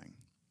cool, that thing.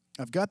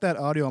 I've got that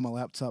audio on my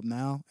laptop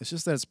now. It's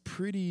just that it's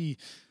pretty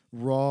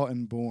raw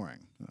and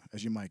boring,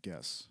 as you might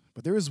guess.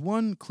 But there is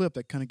one clip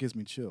that kind of gives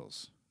me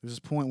chills. There's this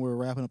point where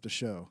we're wrapping up the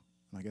show,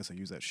 and I guess I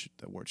use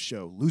that word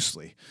show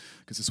loosely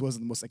because this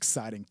wasn't the most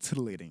exciting,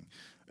 titillating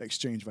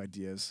exchange of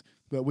ideas.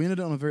 But we ended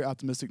on a very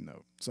optimistic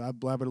note. So I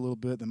blabbered a little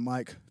bit, then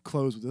Mike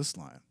closed with this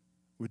line.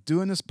 We're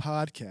doing this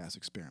podcast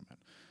experiment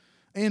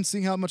and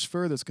seeing how much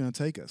further it's going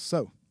to take us.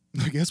 So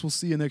I guess we'll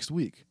see you next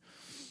week.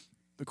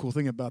 The cool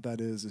thing about that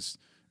is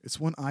it's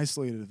one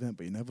isolated event,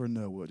 but you never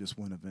know what just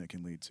one event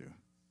can lead to.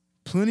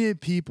 Plenty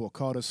of people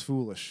called us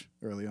foolish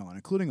early on,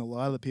 including a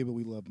lot of the people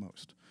we love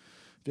most.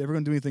 If you're ever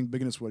going to do anything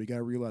big in this world, you got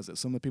to realize that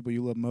some of the people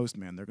you love most,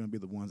 man, they're going to be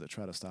the ones that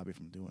try to stop you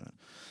from doing it.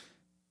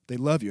 They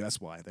love you, that's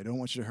why. They don't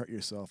want you to hurt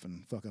yourself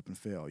and fuck up and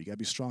fail. You got to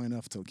be strong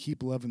enough to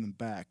keep loving them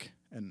back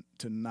and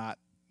to not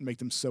make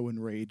them so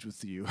enraged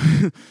with you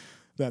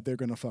that they're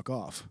going to fuck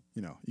off.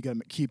 You got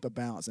to keep a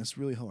balance. That's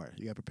really hard.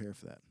 You got to prepare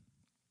for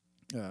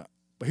that.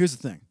 But here's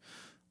the thing.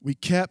 We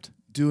kept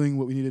doing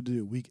what we needed to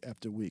do week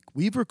after week.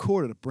 We've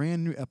recorded a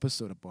brand new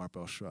episode of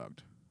Barbell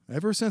Shrugged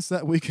ever since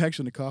that week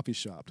actually in the coffee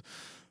shop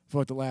for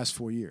like the last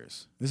 4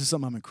 years. This is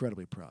something I'm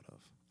incredibly proud of.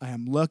 I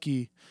am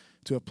lucky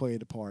to have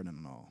played a part in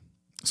it all.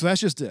 So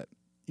that's just it.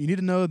 You need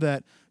to know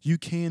that you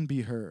can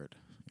be heard.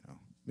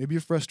 Maybe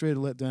you're frustrated,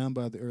 let down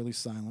by the early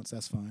silence.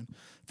 That's fine.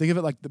 Think of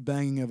it like the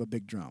banging of a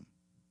big drum.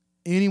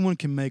 Anyone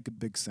can make a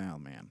big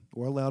sound, man,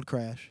 or a loud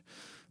crash.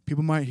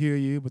 People might hear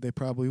you, but they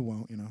probably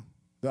won't,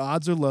 The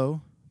odds are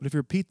low, but if you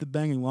repeat the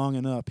banging long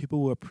enough, people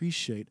will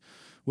appreciate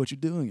what you're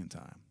doing in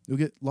time. You'll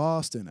get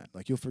lost in it.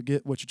 Like, you'll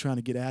forget what you're trying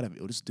to get out of it.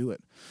 You'll just do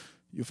it.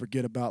 You'll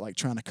forget about,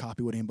 trying to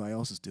copy what anybody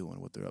else is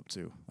doing, what they're up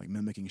to.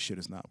 Mimicking shit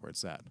is not where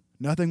it's at.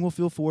 Nothing will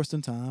feel forced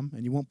in time,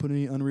 and you won't put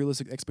any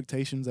unrealistic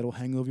expectations that'll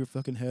hang over your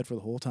fucking head for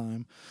the whole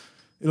time.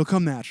 It'll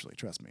come naturally,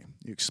 trust me.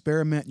 You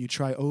experiment, you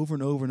try over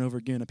and over and over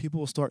again, and people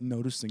will start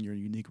noticing your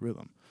unique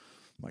rhythm.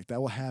 That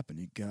will happen.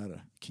 You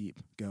gotta keep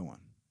going.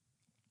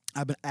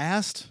 I've been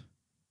asked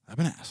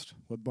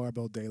what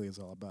Barbell Daily is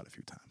all about a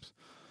few times.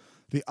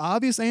 The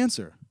obvious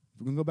answer,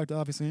 we're going to go back to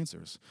obvious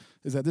answers,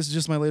 is that this is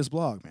just my latest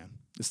blog, man.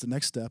 It's the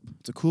next step.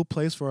 It's a cool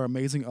place for our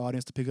amazing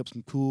audience to pick up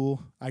some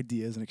cool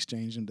ideas and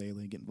exchange them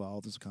daily and get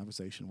involved in some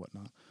conversation and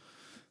whatnot.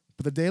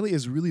 But the daily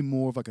is really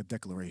more of like a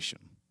declaration,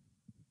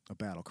 a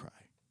battle cry,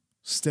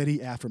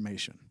 steady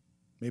affirmation.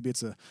 Maybe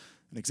it's an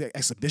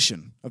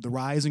exhibition of the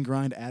rise and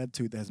grind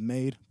attitude that has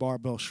made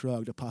Barbell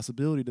Shrugged a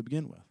possibility to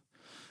begin with.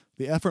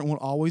 The effort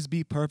won't always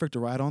be perfect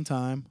or right on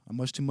time. I'm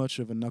much too much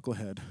of a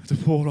knucklehead to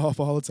pull it off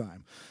all the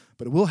time.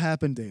 But it will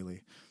happen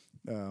daily.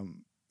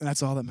 And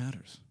that's all that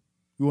matters.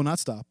 We will not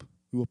stop.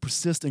 We will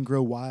persist and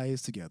grow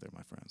wise together,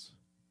 my friends.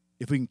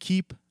 If we can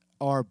keep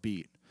our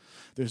beat,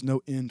 there's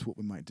no end to what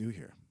we might do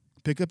here.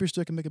 Pick up your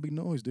stick and make a big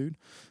noise, dude.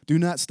 Do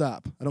not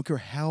stop. I don't care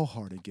how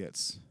hard it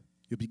gets.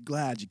 You'll be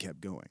glad you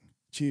kept going.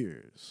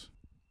 Cheers.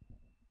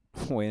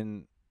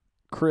 When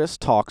Chris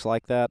talks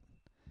like that,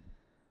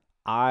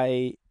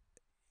 I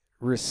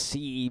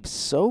receive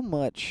so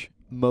much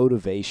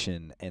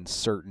motivation and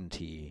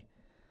certainty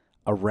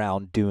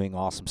around doing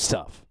awesome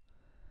stuff.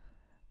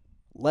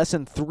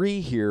 Lesson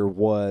 3 here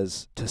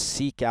was to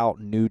seek out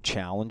new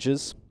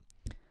challenges.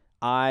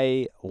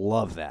 I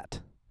love that.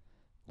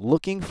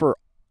 Looking for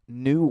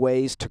new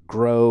ways to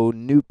grow,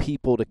 new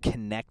people to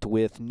connect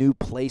with, new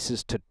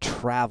places to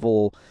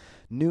travel,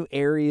 new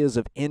areas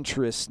of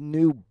interest,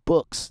 new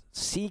books,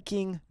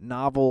 seeking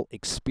novel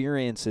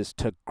experiences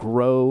to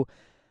grow,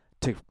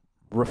 to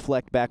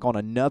reflect back on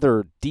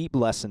another deep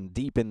lesson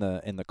deep in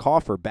the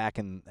coffer back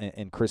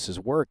in Chris's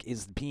work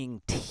is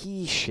being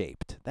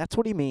T-shaped. That's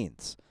what he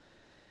means.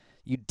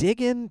 You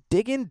dig in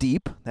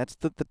deep. That's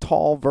the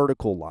tall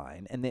vertical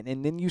line, and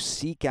then you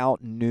seek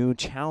out new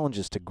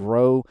challenges to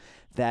grow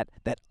that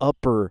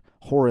upper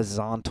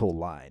horizontal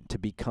line to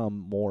become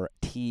more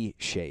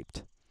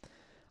T-shaped.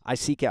 I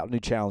seek out new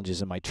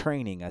challenges in my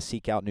training. I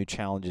seek out new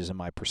challenges in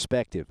my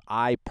perspective.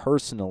 I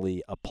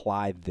personally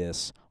apply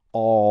this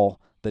all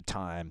the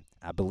time.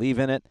 I believe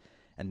in it,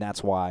 and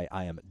that's why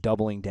I am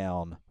doubling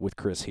down with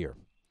Chris here.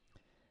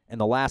 And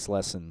the last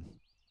lesson,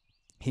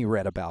 he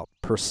read about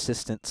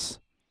persistence.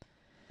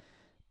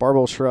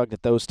 Barbell Shrugged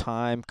at those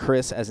times,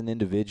 Chris as an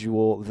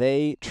individual,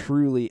 they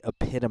truly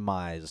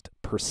epitomized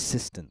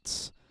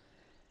persistence,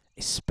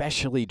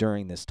 especially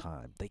during this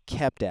time. They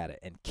kept at it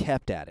and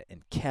kept at it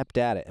and kept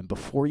at it. And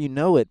before you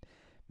know it,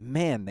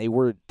 man, they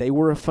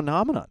were a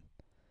phenomenon.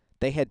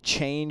 They had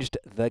changed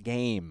the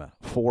game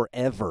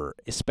forever,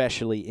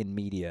 especially in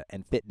media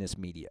and fitness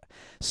media.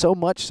 So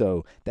much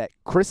so that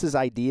Chris's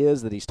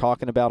ideas that he's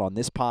talking about on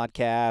this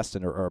podcast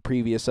and or a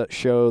previous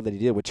show that he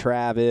did with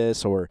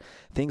Travis or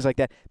things like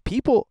that,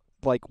 people,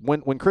 like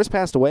when Chris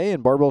passed away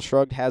and Barbell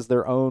Shrugged has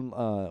their own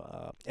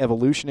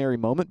evolutionary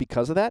moment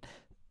because of that,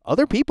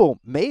 other people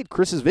made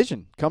Chris's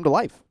vision come to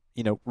life.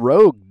 You know,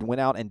 Rogue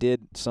went out and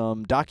did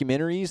some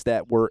documentaries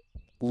that were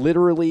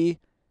literally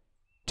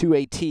to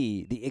a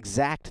T, the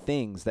exact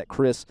things that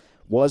Chris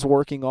was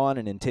working on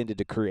and intended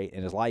to create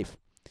in his life.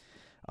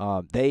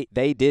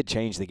 They did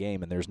change the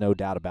game, and there's no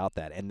doubt about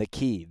that. And the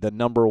key, the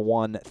number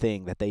one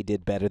thing that they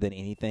did better than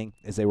anything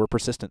is they were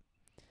persistent.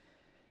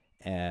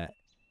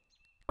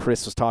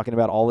 Chris was talking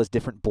about all his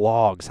different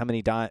blogs, how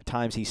many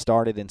times he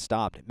started and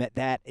stopped.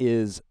 That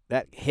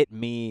hit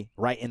me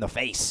right in the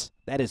face.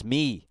 That is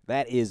me.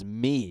 That is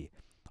me.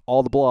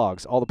 All the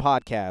blogs, all the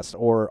podcasts,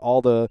 or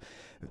all the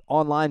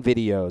online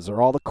videos,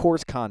 or all the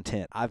course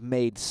content. I've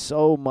made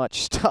so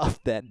much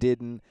stuff that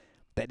didn't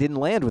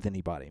land with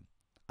anybody.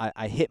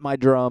 I hit my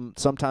drum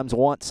sometimes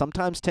once,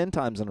 sometimes 10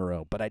 times in a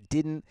row, but I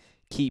didn't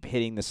keep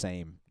hitting the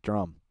same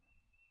drum.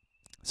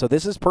 So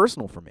this is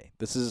personal for me.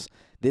 This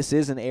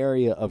is an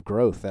area of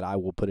growth that I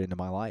will put into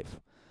my life,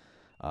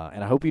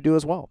 and I hope you do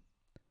as well.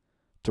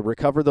 To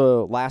recover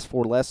the last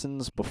 4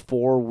 lessons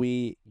before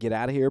we get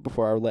out of here,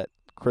 before I let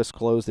Chris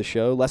close the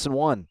show. Lesson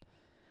 1,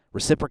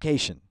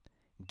 reciprocation.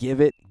 Give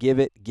it, give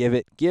it, give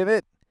it, give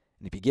it.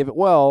 And if you give it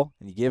well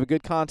and you give it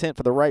good content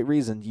for the right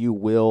reason, you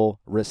will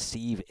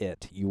receive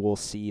it. You will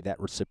see that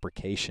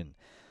reciprocation,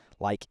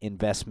 like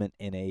investment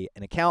in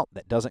an account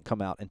that doesn't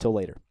come out until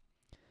later.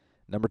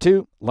 Number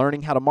 2,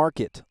 learning how to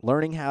market,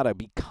 learning how to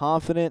be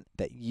confident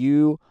that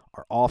you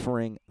are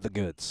offering the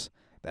goods.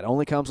 That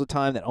only comes with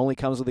time, that only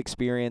comes with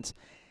experience.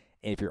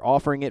 And if you're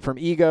offering it from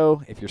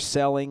ego, if you're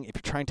selling, if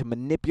you're trying to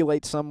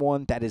manipulate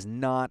someone, that is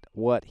not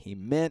what he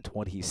meant.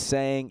 What he's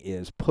saying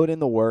is put in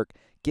the work,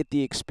 get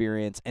the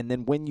experience, and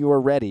then when you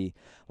are ready,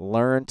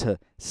 learn to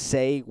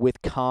say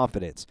with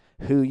confidence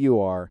who you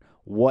are,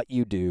 what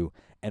you do,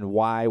 and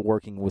why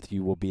working with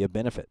you will be a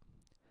benefit.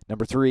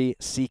 Number 3,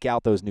 seek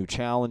out those new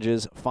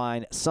challenges.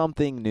 Find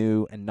something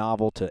new and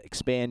novel to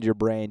expand your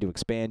brain, to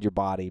expand your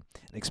body,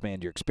 and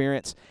expand your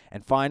experience.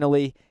 And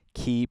finally,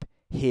 keep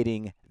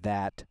hitting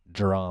that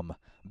drum.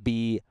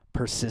 Be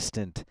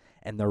persistent,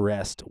 and the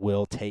rest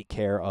will take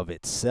care of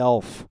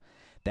itself.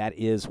 That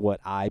is what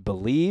I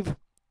believe.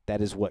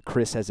 That is what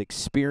Chris has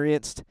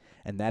experienced,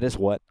 and that is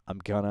what I'm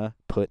going to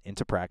put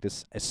into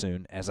practice as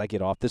soon as I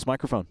get off this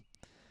microphone.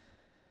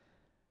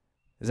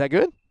 Is that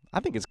good? I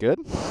think it's good.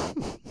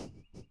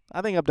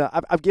 I think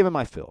I've given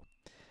my fill.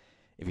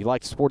 If you'd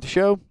like to support the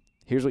show,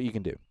 here's what you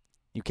can do.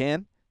 You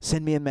can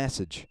send me a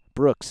message,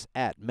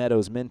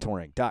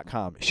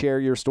 brooks@meadowsmentoring.com.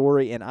 Share your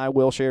story, and I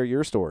will share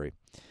your story.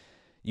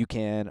 You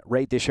can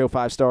rate this show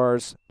 5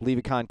 stars, leave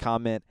a kind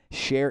comment,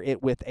 share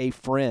it with a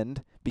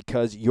friend,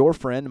 because your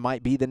friend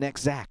might be the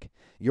next Zach.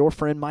 Your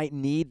friend might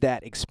need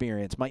that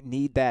experience, might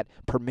need that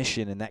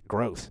permission and that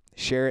growth.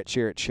 Share it,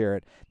 share it, share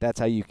it.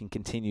 That's how you can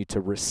continue to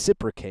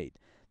reciprocate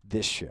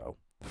this show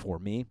for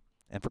me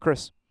and for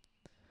Chris.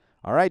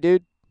 All right,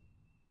 dude.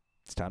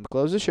 It's time to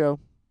close the show.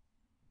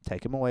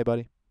 Take him away,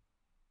 buddy.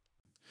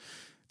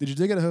 Did you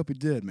dig it? I hope you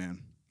did,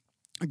 man.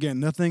 Again,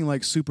 nothing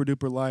like super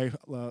duper life,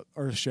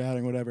 earth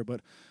shattering, whatever,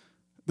 but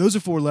those are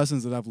 4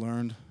 lessons that I've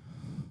learned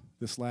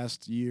this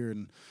last year,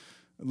 and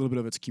a little bit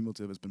of it's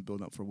cumulative. It's been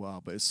building up for a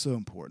while, but it's so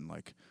important.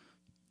 Like,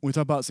 when we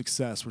talk about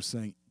success, we're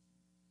saying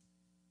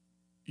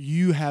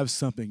you have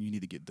something you need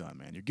to get done,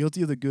 man. You're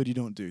guilty of the good you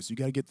don't do, so you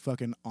got to get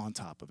fucking on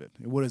top of it.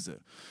 And what is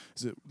it?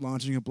 Is it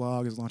launching a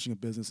blog? Is it launching a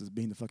business? Is it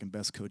being the fucking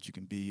best coach you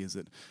can be? Is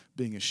it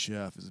being a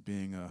chef? Is it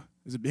being a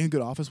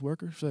good office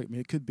worker? I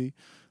mean, it could be.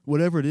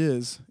 Whatever it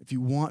is, if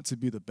you want to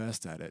be the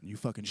best at it, and you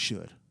fucking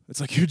should. It's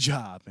like your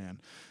job,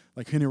 man.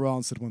 Like Henry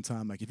Rollins said one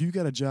time, like, if you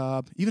got a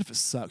job, even if it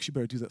sucks, you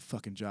better do that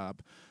fucking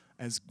job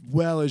as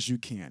well as you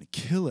can.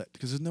 Kill it,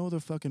 because there's no other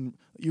fucking...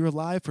 You're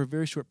alive for a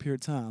very short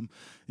period of time.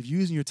 If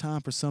you're using your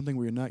time for something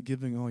where you're not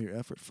giving all your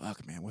effort,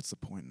 fuck, man, what's the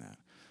point in that?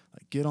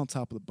 Like, get on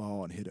top of the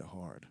ball and hit it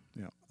hard.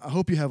 You know, I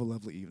hope you have a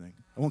lovely evening.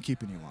 I won't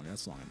keep you any longer.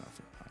 That's long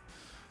enough.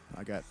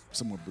 I got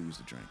some more booze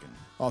to drink. And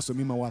also, me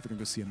and my wife are going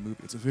to go see a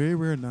movie. It's a very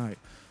rare night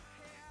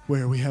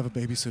where we have a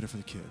babysitter for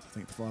the kids. I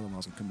think the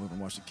father-in-law's going to come over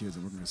and watch the kids,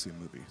 and we're going to see a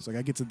movie. So I got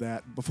to get to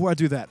that. Before I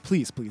do that,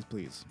 please, please,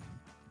 please,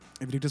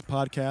 if you dig this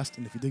podcast,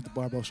 and if you dig the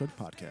Barbell Shrugged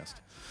podcast,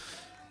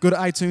 Go to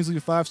iTunes, leave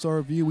a 5-star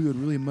review. We would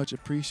really much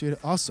appreciate it.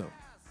 Also,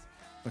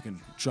 if I can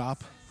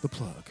drop the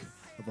plug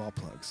of all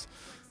plugs.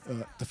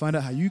 To find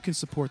out how you can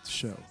support the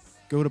show,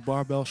 go to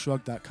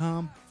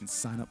barbellshrug.com and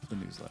sign up for the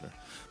newsletter.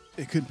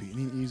 It couldn't be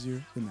any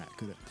easier than that,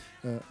 could it?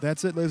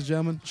 That's it, ladies and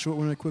gentlemen. Short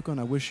one and a quick one.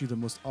 I wish you the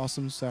most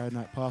awesome Saturday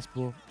night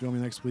possible. Join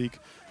me next week.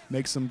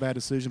 Make some bad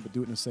decision, but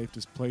do it in the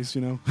safest place,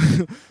 you know.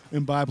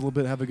 Imbibe a little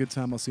bit. Have a good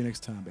time. I'll see you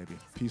next time, baby.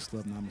 Peace,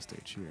 love,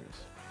 namaste. Cheers.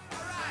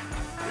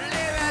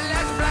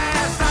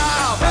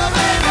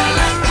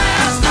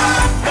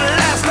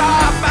 Blast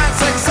off and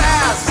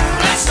success.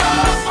 Blast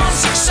off on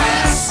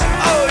success.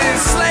 Oh, you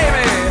slave